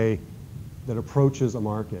any way that approaches a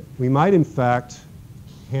market. We might, in fact,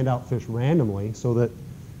 hand out fish randomly so that,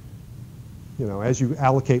 you know, as you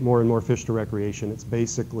allocate more and more fish to recreation, it's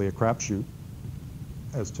basically a crapshoot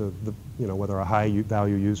as to the, you know, whether a high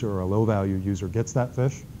value user or a low value user gets that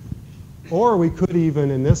fish. Or we could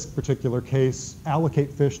even, in this particular case,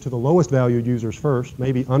 allocate fish to the lowest valued users first,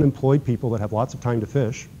 maybe unemployed people that have lots of time to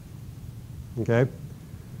fish, okay?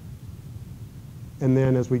 And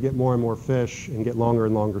then as we get more and more fish and get longer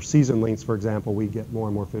and longer season lengths, for example, we get more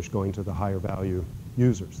and more fish going to the higher value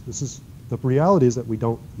users. This is, the reality is that we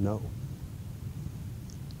don't know.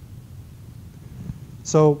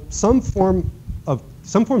 So some forms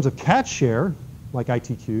of catch share, like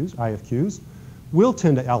IFQs, will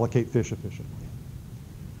tend to allocate fish efficiently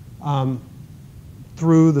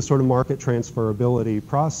through the sort of market transferability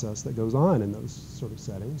process that goes on in those sort of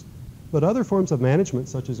settings. But other forms of management,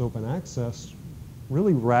 such as open access,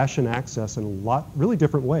 really ration access in really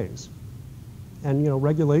different ways. And you know,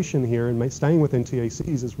 regulation here and staying within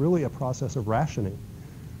TACs is really a process of rationing.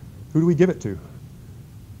 Who do we give it to?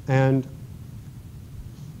 And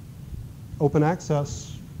open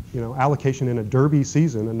access, you know, allocation in a derby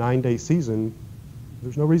season, a 9-day season,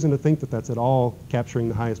 there's no reason to think that that's at all capturing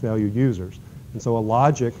the highest value users. And so a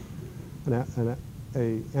logic, an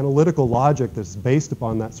analytical logic that's based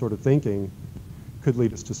upon that sort of thinking could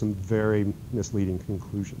lead us to some very misleading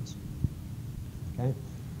conclusions. Okay?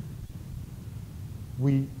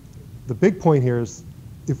 The big point here is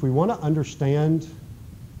if we want to understand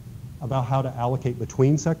about how to allocate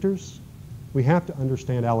between sectors, we have to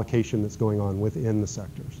understand allocation that's going on within the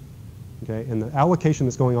sectors. Okay? And the allocation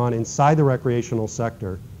that's going on inside the recreational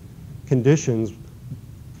sector conditions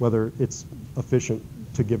whether it's efficient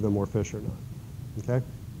to give them more fish or not. Okay?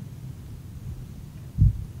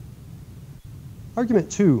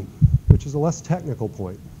 Argument 2, which is a less technical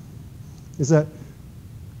point, is that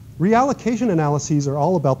reallocation analyses are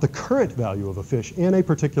all about the current value of a fish in a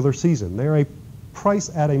particular season. They're a price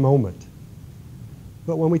at a moment.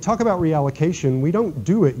 But when we talk about reallocation, we don't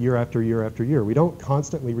do it year after year after year. We don't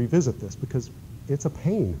constantly revisit this because it's a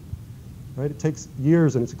pain, right? It takes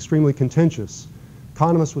years and it's extremely contentious.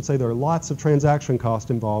 Economists would say there are lots of transaction costs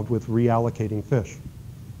involved with reallocating fish,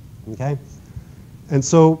 okay? And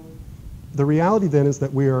so the reality then is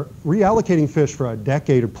that we are reallocating fish for a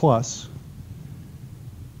decade or plus.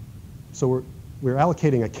 So we're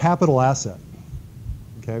allocating a capital asset,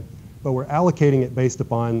 okay? But we're allocating it based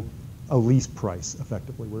upon a lease price,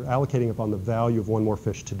 effectively. We're allocating upon the value of one more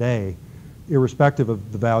fish today, irrespective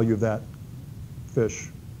of the value of that fish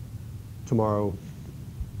tomorrow,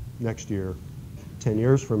 next year, 10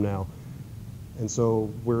 years from now. And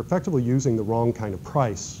so we're effectively using the wrong kind of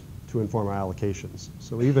price to inform our allocations.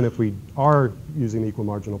 So even if we are using the equal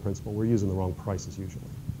marginal principle, we're using the wrong prices usually,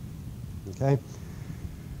 okay?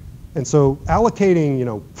 And so allocating, you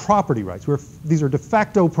know, property rights, these are de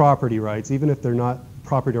facto property rights, even if they're not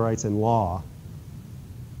property rights in law.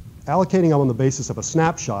 Allocating them on the basis of a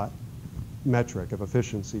snapshot metric of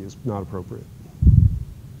efficiency is not appropriate.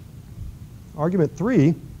 Argument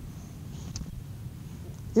 3,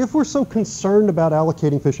 if we're so concerned about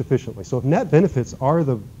allocating fish efficiently, so if net benefits are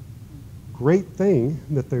the great thing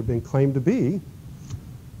that they've been claimed to be,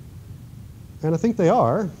 and I think they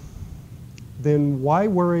are, then why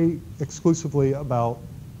worry exclusively about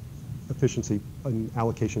efficiency and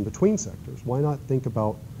allocation between sectors? Why not think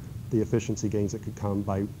about the efficiency gains that could come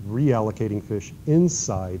by reallocating fish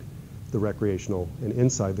inside the recreational and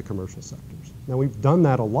inside the commercial sectors? Now, we've done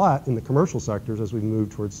that a lot in the commercial sectors as we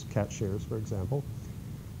move towards catch shares, for example.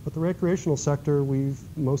 But the recreational sector, we've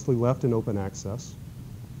mostly left in open access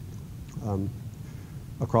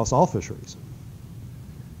across all fisheries.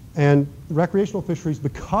 And recreational fisheries,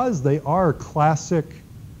 because they are classic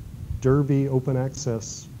derby open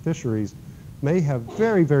access fisheries, may have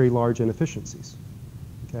very, very large inefficiencies,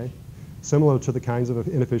 okay? Similar to the kinds of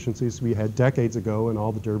inefficiencies we had decades ago in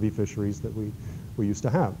all the derby fisheries that we used to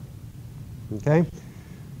have, okay?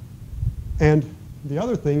 And the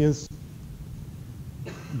other thing is,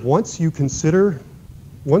 once you consider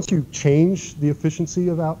once you change the efficiency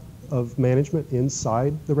of management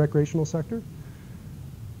inside the recreational sector,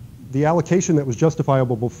 the allocation that was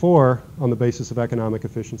justifiable before on the basis of economic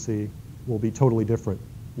efficiency will be totally different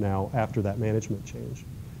now after that management change.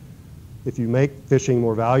 If you make fishing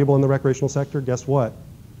more valuable in the recreational sector, guess what?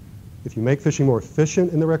 If you make fishing more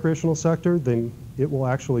efficient in the recreational sector, then it will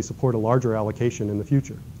actually support a larger allocation in the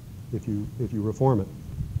future if you reform it.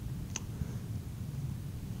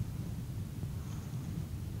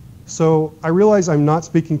 So I realize I'm not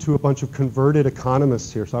speaking to a bunch of converted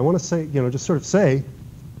economists here, so I want to say, just sort of say,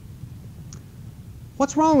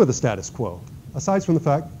 what's wrong with the status quo? Aside from the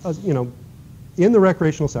fact, in the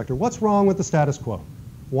recreational sector, what's wrong with the status quo?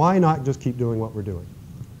 Why not just keep doing what we're doing?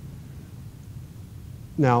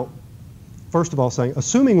 Now, first of all,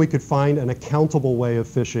 assuming we could find an accountable way of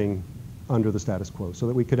fishing under the status quo so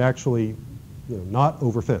that we could actually, not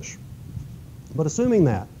overfish. But assuming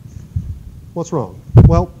that, what's wrong?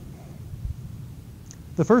 Well,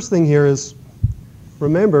 the first thing here is,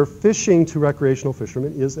 remember, fishing to recreational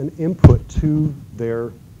fishermen is an input to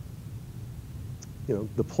their,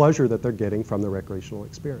 the pleasure that they're getting from the recreational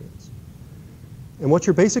experience. And what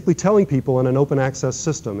you're basically telling people in an open access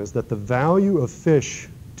system is that the value of fish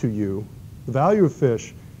to you, the value of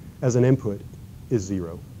fish as an input is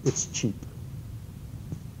zero. It's cheap.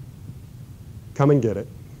 Come and get it.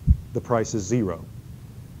 The price is zero.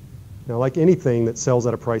 Now, like anything that sells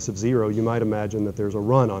at a price of zero, you might imagine that there's a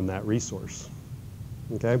run on that resource.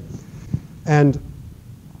 Okay? And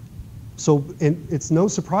so it's no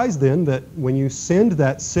surprise then that when you send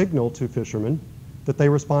that signal to fishermen, that they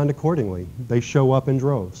respond accordingly. They show up in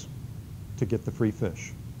droves to get the free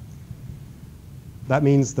fish. That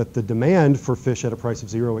means that the demand for fish at a price of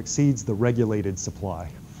zero exceeds the regulated supply,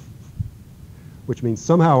 which means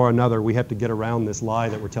somehow or another we have to get around this lie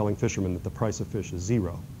that we're telling fishermen that the price of fish is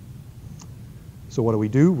zero. So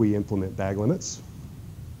what do? We implement bag limits.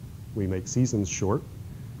 We make seasons short.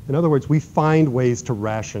 In other words, we find ways to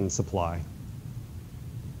ration supply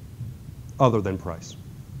other than price.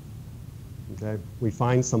 Okay? We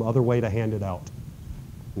find some other way to hand it out.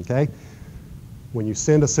 Okay? When you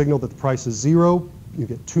send a signal that the price is zero, you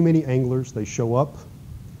get too many anglers. They show up.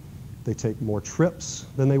 They take more trips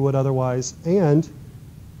than they would otherwise, and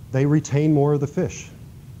they retain more of the fish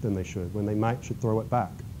than they should when they should throw it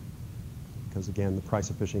back. Because again, the price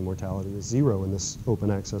of fishing mortality is zero in this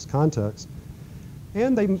open access context.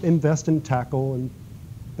 And they invest in tackle and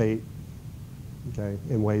bait, okay,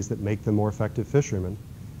 in ways that make them more effective fishermen.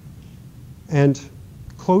 And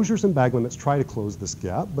closures and bag limits try to close this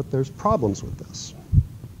gap, but there's problems with this.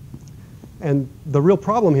 And the real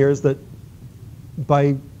problem here is that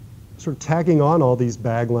by sort of tagging on all these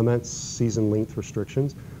bag limits, season length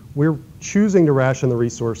restrictions, we're choosing to ration the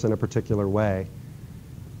resource in a particular way.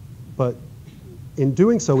 But in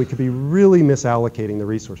doing so, we could be really misallocating the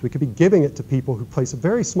resource. We could be giving it to people who place a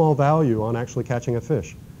very small value on actually catching a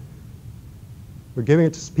fish. We're giving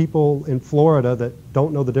it to people in Florida that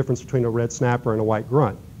don't know the difference between a red snapper and a white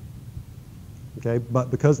grunt. Okay,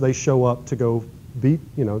 but because they show up to go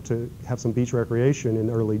to have some beach recreation in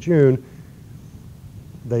early June,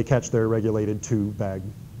 they catch their regulated two bag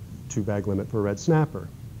limit for red snapper.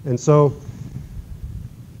 And so,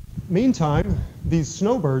 meantime, these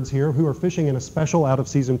snowbirds here who are fishing in a special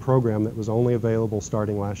out-of-season program that was only available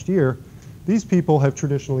starting last year, these people have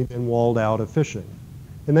traditionally been walled out of fishing.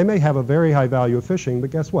 And they may have a very high value of fishing,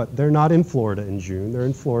 but guess what? They're not in Florida in June, they're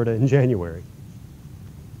in Florida in January.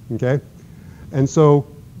 Okay? And so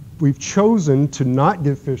we've chosen to not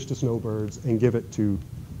give fish to snowbirds and give it to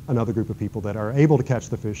another group of people that are able to catch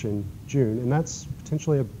the fish in June, and that's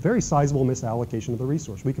potentially a very sizable misallocation of the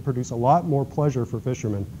resource. We could produce a lot more pleasure for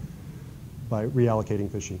fishermen by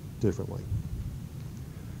reallocating fishing differently.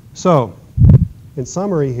 So, in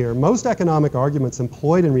summary here, most economic arguments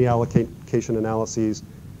employed in reallocation analyses,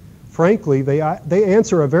 frankly, they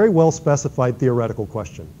answer a very well-specified theoretical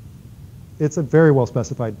question. It's a very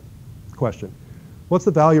well-specified question. What's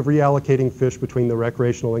the value of reallocating fish between the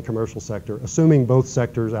recreational and commercial sector, assuming both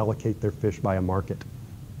sectors allocate their fish by a market?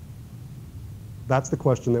 That's the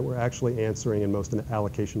question that we're actually answering in most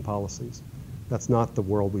allocation policies. That's not the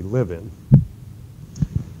world we live in.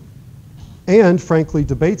 And frankly,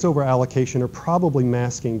 debates over allocation are probably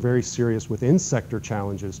masking very serious within-sector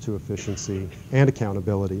challenges to efficiency and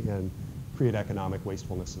accountability and create economic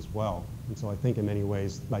wastefulness as well. And so I think in many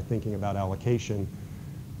ways, by thinking about allocation,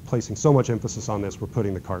 placing so much emphasis on this, we're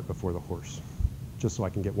putting the cart before the horse, just so I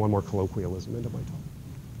can get one more colloquialism into my talk.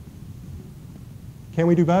 Can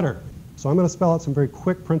we do better? So I'm going to spell out some very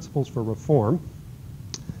quick principles for reform.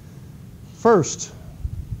 First,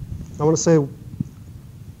 I want to say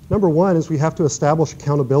Number one is we have to establish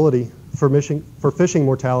accountability for fishing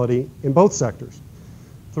mortality in both sectors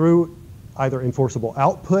through either enforceable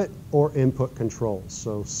output or input controls.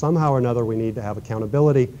 So somehow or another we need to have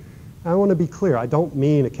accountability. And I want to be clear, I don't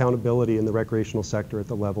mean accountability in the recreational sector at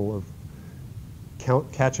the level of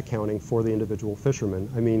catch accounting for the individual fishermen.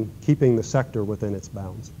 I mean keeping the sector within its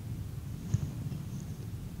bounds.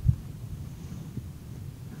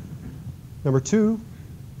 Number two,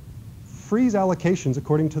 freeze allocations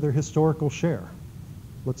according to their historical share.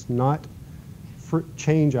 Let's not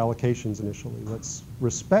change allocations initially. Let's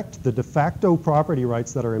respect the de facto property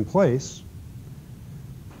rights that are in place.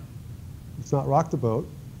 Let's not rock the boat.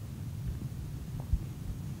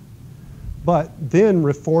 But then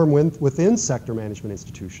reform within sector management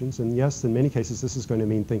institutions. And yes, in many cases, this is going to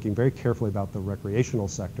mean thinking very carefully about the recreational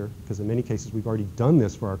sector, because in many cases, we've already done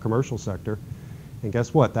this for our commercial sector. And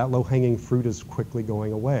guess what? That low-hanging fruit is quickly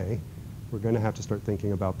going away. We're going to have to start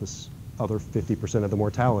thinking about this other 50% of the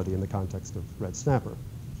mortality in the context of red snapper.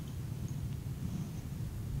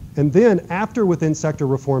 And then after within sector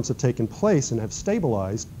reforms have taken place and have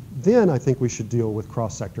stabilized, then I think we should deal with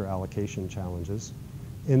cross-sector allocation challenges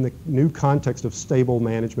in the new context of stable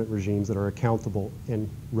management regimes that are accountable and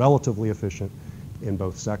relatively efficient in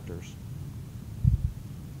both sectors.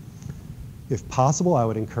 If possible, I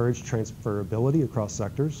would encourage transferability across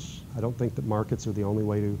sectors. I don't think that markets are the only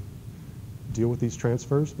way to deal with these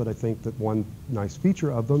transfers, but I think that one nice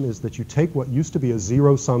feature of them is that you take what used to be a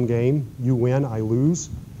zero-sum game, you win, I lose,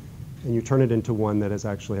 and you turn it into one that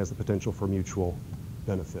actually has the potential for mutual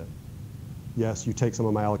benefit. Yes, you take some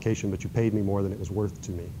of my allocation, but you paid me more than it was worth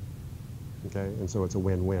to me. Okay, and so it's a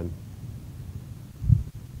win-win.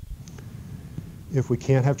 If we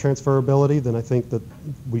can't have transferability, then I think that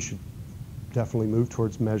we should definitely move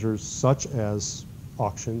towards measures such as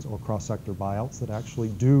auctions or cross-sector buyouts that actually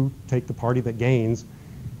do take the party that gains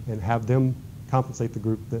and have them compensate the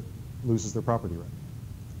group that loses their property right.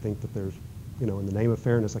 I think that there's, you know, in the name of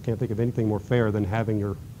fairness, I can't think of anything more fair than having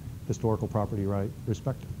your historical property right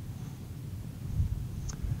respected.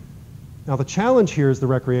 Now the challenge here is the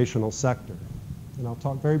recreational sector, and I'll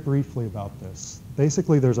talk very briefly about this.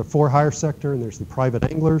 Basically, there's a for-hire sector and there's the private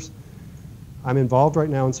anglers. I'm involved right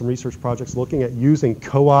now in some research projects looking at using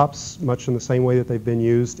co-ops much in the same way that they've been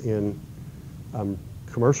used in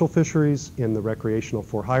commercial fisheries in the recreational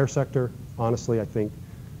for-hire sector. Honestly, I think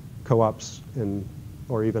co-ops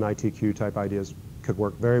or even ITQ type ideas could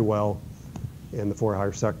work very well in the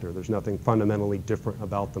for-hire sector. There's nothing fundamentally different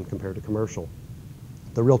about them compared to commercial.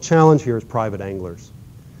 The real challenge here is private anglers.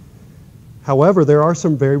 However, there are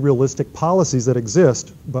some very realistic policies that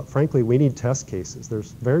exist, but frankly, we need test cases.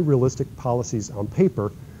 There's very realistic policies on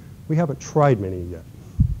paper. We haven't tried many yet,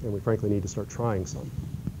 and we frankly need to start trying some.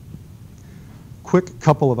 Quick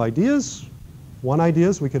couple of ideas. One idea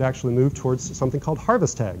is we could actually move towards something called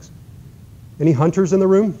harvest tags. Any hunters in the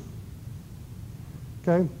room?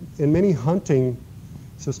 Okay, in many hunting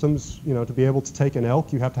systems, you know, to be able to take an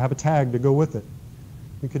elk, you have to have a tag to go with it.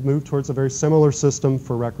 We could move towards a very similar system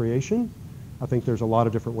for recreation. I think there's a lot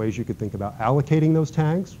of different ways you could think about allocating those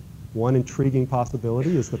tags. One intriguing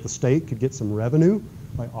possibility is that the state could get some revenue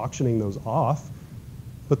by auctioning those off,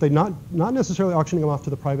 but they're not necessarily auctioning them off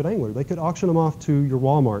to the private angler. They could auction them off to your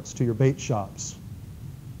Walmarts, to your bait shops.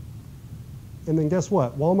 And then guess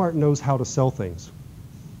what? Walmart knows how to sell things.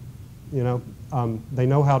 You know, they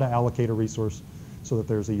know how to allocate a resource so that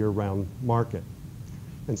there's a year-round market.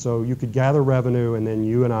 And so you could gather revenue, and then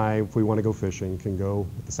you and I, if we want to go fishing, can go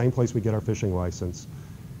at the same place we get our fishing license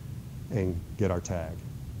and get our tag.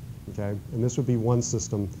 Okay? And this would be one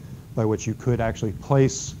system by which you could actually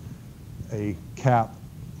place a cap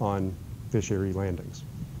on fishery landings.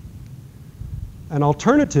 An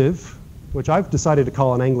alternative, which I've decided to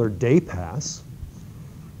call an angler day pass,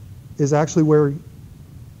 is actually where,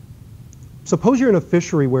 suppose you're in a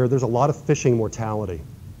fishery where there's a lot of fishing mortality.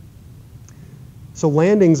 So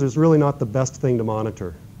landings is really not the best thing to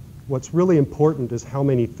monitor. What's really important is how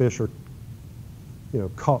many fish are, you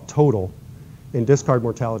know, caught total, and discard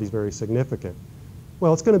mortality is very significant.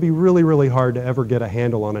 Well, it's going to be really, really hard to ever get a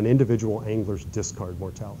handle on an individual angler's discard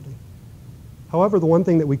mortality. However, the one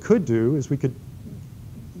thing that we could do is we could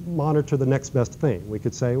monitor the next best thing. We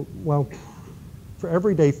could say, well, for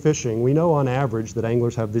everyday fishing, we know on average that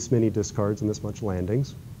anglers have this many discards and this much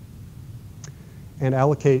landings, and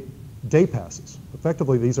allocate day passes.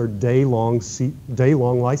 Effectively, these are day-long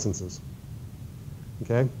licenses,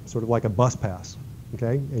 okay? Sort of like a bus pass,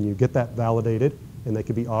 okay? And you get that validated, and they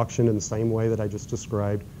could be auctioned in the same way that I just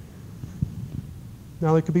described.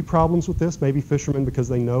 Now, there could be problems with this. Maybe fishermen, because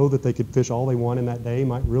they know that they could fish all they want in that day,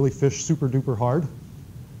 might really fish super duper hard.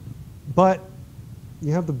 But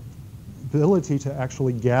you have the ability to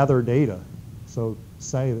actually gather data. So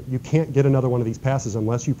say that you can't get another one of these passes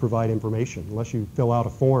unless you provide information, unless you fill out a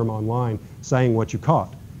form online saying what you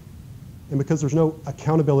caught. And because there's no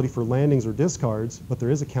accountability for landings or discards, but there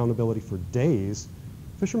is accountability for days,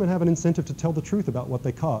 fishermen have an incentive to tell the truth about what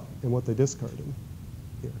they caught and what they discarded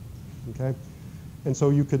here, okay? And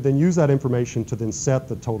so you could then use that information to then set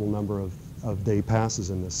the total number of day passes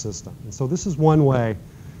in this system. And so this is one way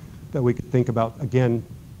that we could think about, again,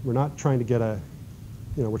 we're not trying to get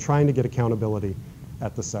we're trying to get accountability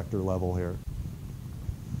at the sector level here.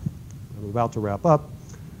 I'm about to wrap up.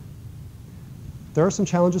 There are some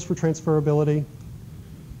challenges for transferability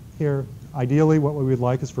here. Ideally, what we would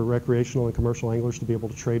like is for recreational and commercial anglers to be able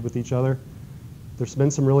to trade with each other. There's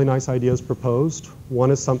been some really nice ideas proposed.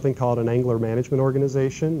 One is something called an angler management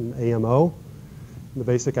organization, an AMO. And the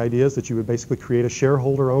basic idea is that you would basically create a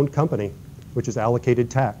shareholder-owned company, which is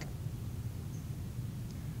allocated TAC.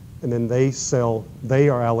 And then they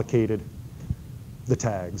are allocated the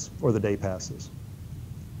tags or the day passes.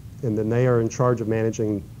 And then they are in charge of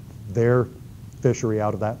managing their fishery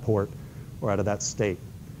out of that port or out of that state.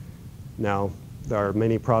 Now, there are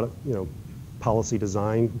many policy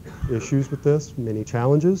design issues with this, many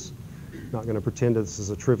challenges. Not going to pretend that this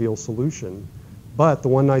is a trivial solution. But the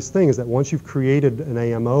one nice thing is that once you've created an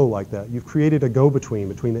AMO like that, you've created a go-between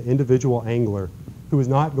between the individual angler who is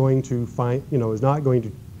not going to is not going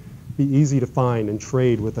to be easy to find and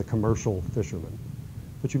trade with a commercial fisherman.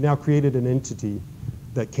 But you've now created an entity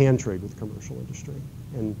that can trade with the commercial industry.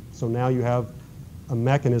 And so now you have a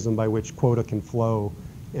mechanism by which quota can flow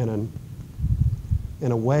in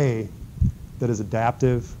a way that is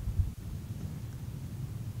adaptive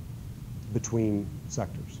between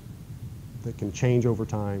sectors, that can change over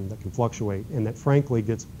time, that can fluctuate, and that frankly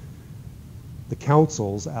gets the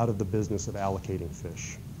councils out of the business of allocating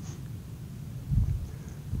fish.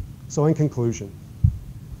 So in conclusion,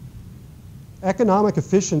 economic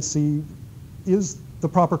efficiency is the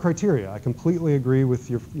proper criteria. I completely agree with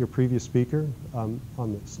your previous speaker on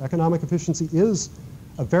this. Economic efficiency is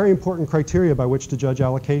a very important criteria by which to judge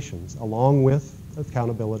allocations, along with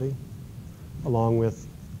accountability, along with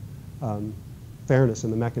fairness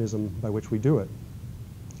in the mechanism by which we do it.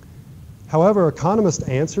 However, economist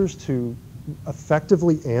answers to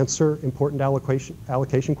effectively answer important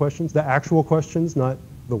allocation questions, the actual questions, not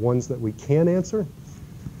the ones that we can answer,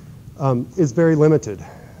 is very limited.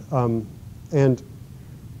 And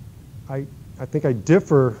I think I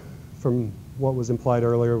differ from what was implied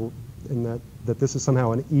earlier in that this is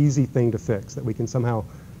somehow an easy thing to fix, that we can somehow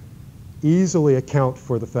easily account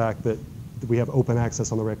for the fact that we have open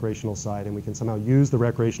access on the recreational side and we can somehow use the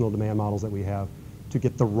recreational demand models that we have to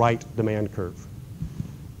get the right demand curve.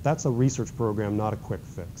 That's a research program, not a quick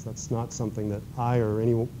fix. That's not something that I or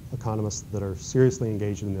any economists that are seriously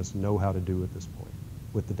engaged in this know how to do at this point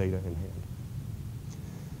with the data in hand.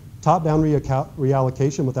 Top-down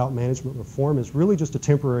reallocation without management reform is really just a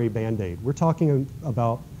temporary Band-Aid. We're talking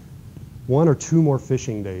about 1 or 2 more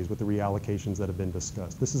fishing days with the reallocations that have been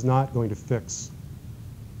discussed. This is not going to fix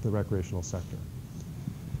the recreational sector.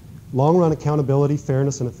 Long-run accountability,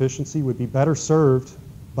 fairness, and efficiency would be better served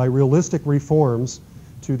by realistic reforms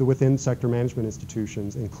to the within-sector management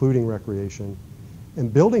institutions, including recreation,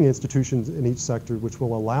 and building institutions in each sector which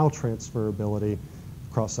will allow transferability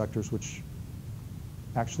across sectors, which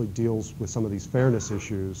actually deals with some of these fairness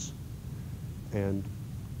issues and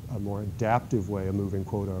a more adaptive way of moving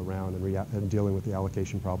quota around and dealing with the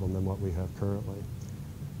allocation problem than what we have currently.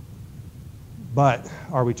 But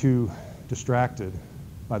are we too distracted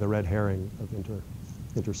by the red herring of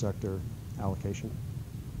intersector allocation?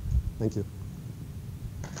 Thank you.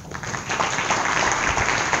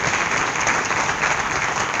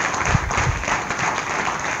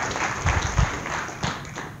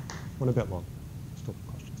 Went a bit long. Still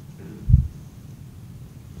questions.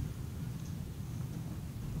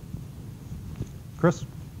 Chris?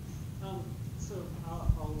 So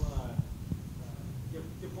I'll give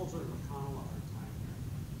Paul sort of McConnell a hard time here.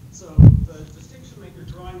 So the distinction that you're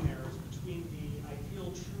drawing there is between the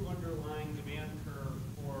ideal true underlying demand curve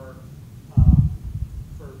for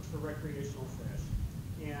recreational fish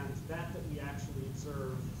and that we actually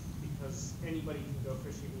observe because anybody can go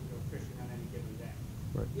fishing on any given day.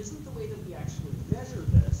 Right. Isn't the way that we actually measure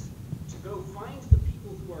this to go find the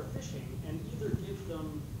people who are fishing and either give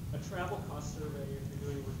them a travel cost survey if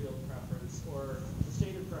you're doing revealed preference or a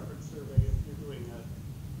stated preference survey if you're doing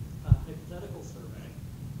a hypothetical survey?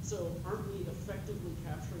 So aren't we effectively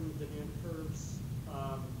capturing the demand curves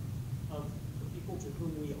of the people to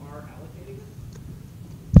whom we are allocating it?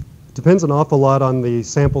 Depends an awful lot on the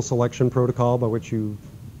sample selection protocol by which you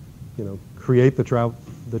create the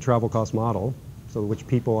travel cost model, so which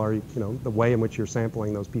people are, the way in which you're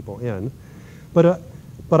sampling those people in. But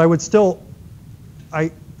I would still,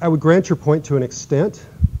 I would grant your point to an extent.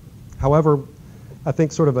 However, I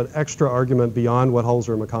think sort of an extra argument beyond what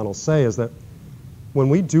Holzer and McConnell say is that when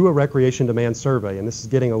we do a recreation demand survey, and this is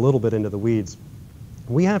getting a little bit into the weeds,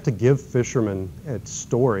 we have to give fishermen a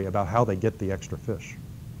story about how they get the extra fish.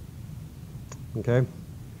 Okay?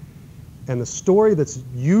 And the story that's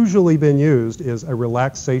usually been used is a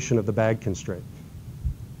relaxation of the bag constraint,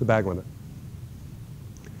 the bag limit.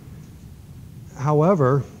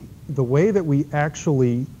 However, the way that we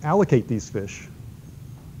actually allocate these fish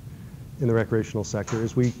in the recreational sector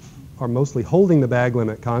is we are mostly holding the bag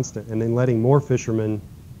limit constant and then letting more fishermen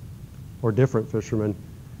or different fishermen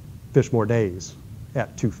fish more days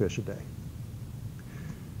at 2 fish a day.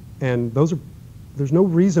 And there's no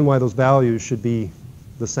reason why those values should be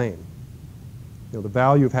the same. The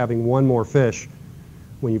value of having 1 more fish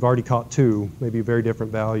when you've already caught 2 may be a very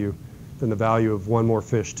different value than the value of 1 more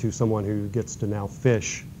fish to someone who gets to now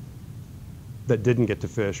fish that didn't get to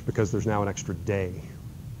fish because there's now an extra day.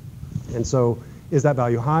 And so is that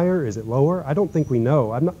value higher? Is it lower? I don't think we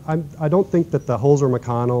know. I don't think that the Holzer,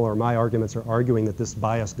 McConnell, or my arguments are arguing that this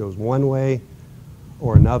bias goes one way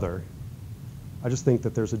or another. I just think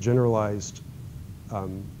that there's a generalized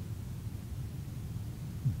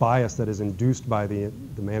bias that is induced by the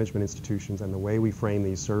management institutions and the way we frame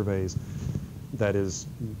these surveys that is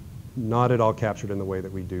not at all captured in the way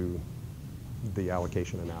that we do the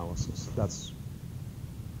allocation analysis.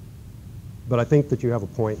 But I think that you have a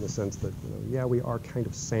point in the sense that, yeah, we are kind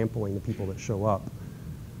of sampling the people that show up,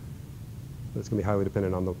 but it's going to be highly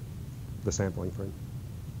dependent on the sampling frame.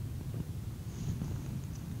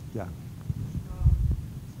 Yeah.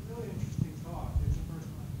 It's a really interesting talk. It's the first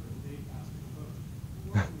time I've heard a day pass proposed.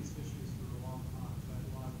 I've worked in these fisheries for a long time, so I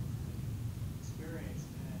have a lot of experience.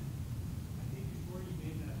 And I think before you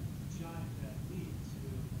made that leap to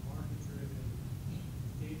market-driven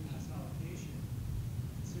day pass allocation,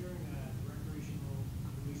 considering that recreational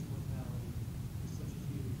release mortality is such a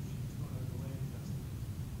huge component of the land investment,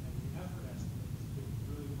 and the effort estimate has been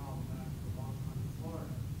really problematic for a long time in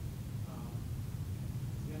Florida.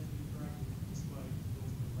 Yet to be corrected despite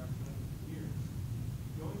what's been recommended for years.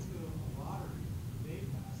 Going to a lottery for day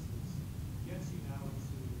passes gets you now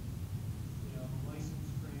into a license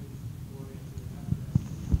framed oriented effort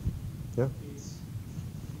estimate. Yeah. It's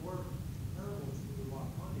more comparable to a lot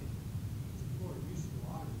of money. People are used to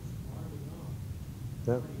lotteries. Why are they not?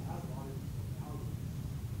 Yeah. Already has lotteries algorithm.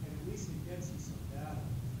 And at least it gets you some data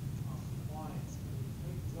on compliance. And when you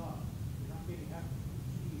take this up, you're not getting effort from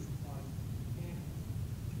the keys applied to the mechanic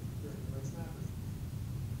during the right snappers.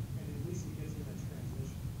 And at least it gets you that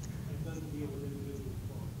transition. And it doesn't deal with individual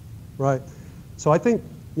quotes. Right. So I think,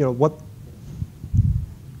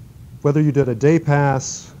 whether you did a day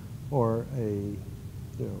pass or a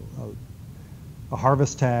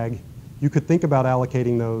harvest tag, you could think about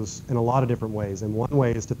allocating those in a lot of different ways. And one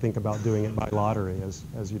way is to think about doing it by lottery,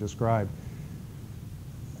 as you described.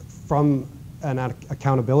 From an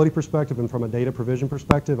accountability perspective and from a data provision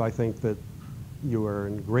perspective, I think that you are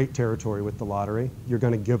in great territory with the lottery. You're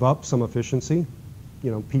going to give up some efficiency.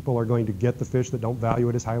 People are going to get the fish that don't value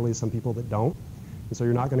it as highly as some people that don't. And so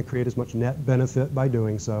you're not going to create as much net benefit by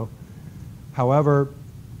doing so. However,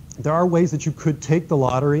 there are ways that you could take the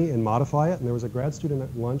lottery and modify it. And there was a grad student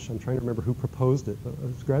at lunch, I'm trying to remember who proposed it, but a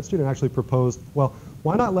grad student actually proposed, well,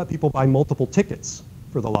 why not let people buy multiple tickets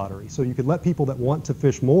for the lottery? So you could let people that want to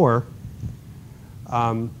fish more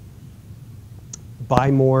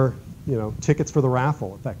buy more tickets for the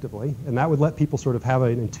raffle, effectively. And that would let people sort of have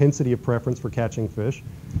an intensity of preference for catching fish,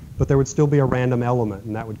 but there would still be a random element,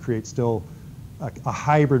 and that would create still a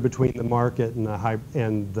hybrid between the market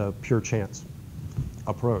and the pure chance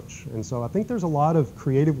approach. And so I think there's a lot of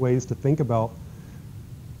creative ways to think about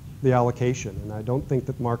the allocation, and I don't think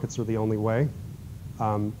that markets are the only way.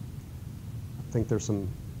 I think there's some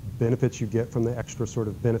benefits you get from the extra sort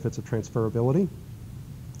of benefits of transferability,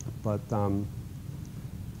 but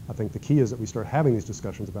I think the key is that we start having these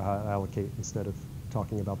discussions about how to allocate instead of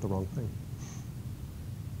talking about the wrong thing.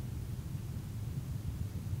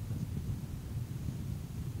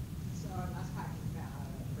 So I'm not talking about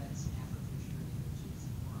red snapper fishery, which is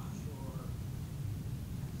more offshore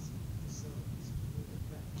facilities,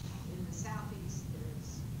 but in the southeast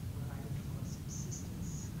there's what I would call a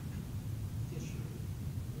subsistence fishery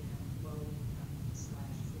in low income /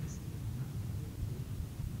 fixed income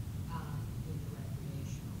in the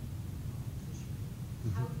recreational fishery.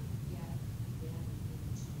 How do you get them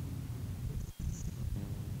into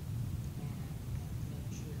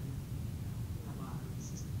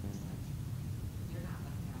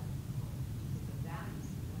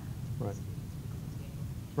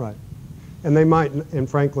Right. And they might, and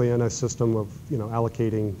frankly, in a system of, you know,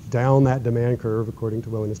 allocating down that demand curve according to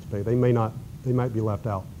willingness to pay, they might be left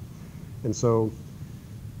out. And so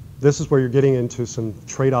this is where you're getting into some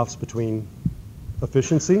trade-offs between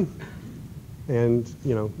efficiency and,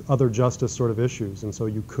 you know, other justice sort of issues. And so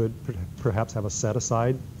you could perhaps have a set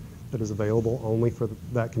aside that is available only for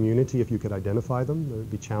that community if you could identify them. There would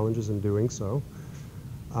be challenges in doing so.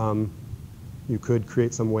 You could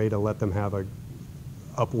create some way to let them have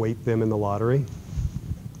upweight them in the lottery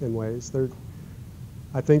in ways.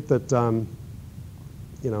 I think that,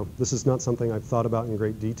 you know, this is not something I've thought about in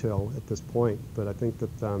great detail at this point, but I think that,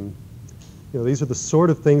 you know, these are the sort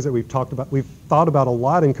of things that we've talked about. We've thought about a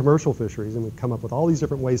lot in commercial fisheries, and we've come up with all these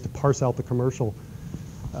different ways to parse out the commercial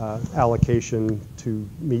allocation to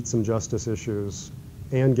meet some justice issues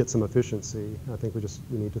and get some efficiency. I think we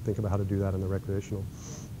need to think about how to do that in the recreational.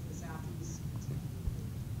 The Southeast,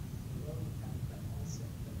 low income, but also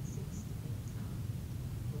the fixed income,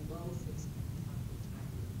 the low fixed income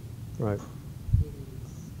retiree. Right.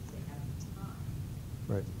 They have the time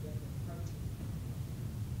Right. to get their protein,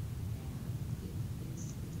 and it's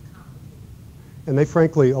complicated. And they,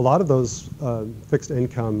 frankly, a lot of those fixed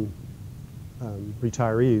income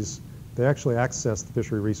retirees, they actually access the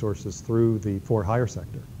fishery resources through the for-hire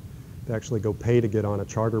sector. They actually go pay to get on a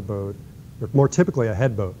charter boat, or more typically a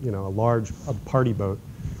head boat, you know, a party boat,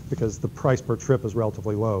 because the price per trip is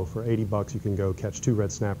relatively low. For $80, you can go catch 2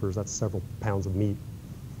 red snappers. That's several pounds of meat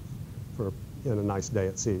in a nice day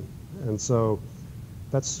at sea. And so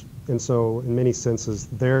in many senses,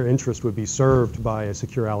 their interest would be served by a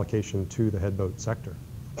secure allocation to the head boat sector,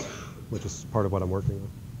 which is part of what I'm working on.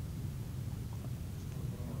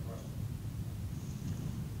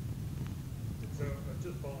 So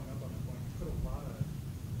just following up on that point, you put a lot of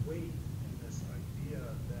weight in this idea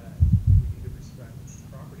that we need to respect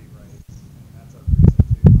property rights, and that's a reason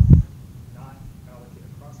to not allocate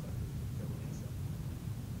across that go into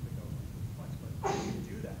points. But if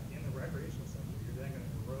you do that in the recreational sector, you're then going to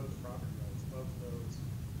erode the property rights of those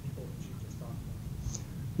people that you just talked about.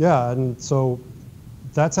 Yeah, and so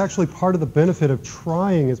that's actually part of the benefit of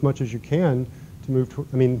trying as much as you can to move to,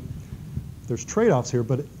 I mean, there's trade-offs here,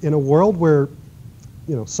 but in a world where,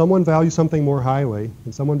 you know, someone values something more highly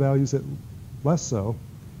and someone values it less so,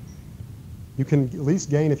 you can at least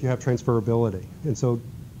gain if you have transferability. And so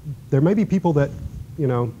there may be people that, you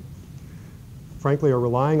know, frankly are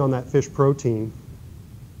relying on that fish protein,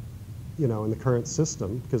 you know, in the current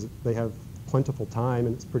system because they have plentiful time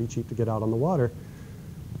and it's pretty cheap to get out on the water.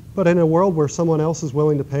 But in a world where someone else is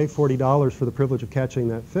willing to pay $40 for the privilege of catching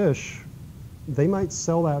that fish, they might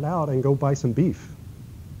sell that out and go buy some beef.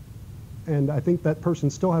 And I think that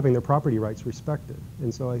person's still having their property rights respected.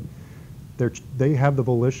 And so they have the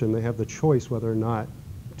volition, they have the choice whether or not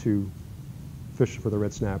to fish for the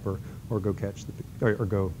red snapper or go catch or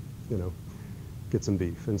go, you know, get some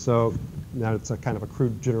beef. And so now it's a kind of a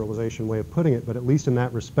crude generalization way of putting it, but at least in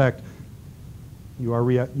that respect, you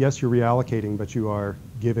are yes, you're reallocating, but you are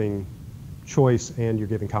giving choice and you're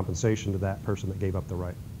giving compensation to that person that gave up the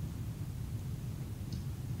right.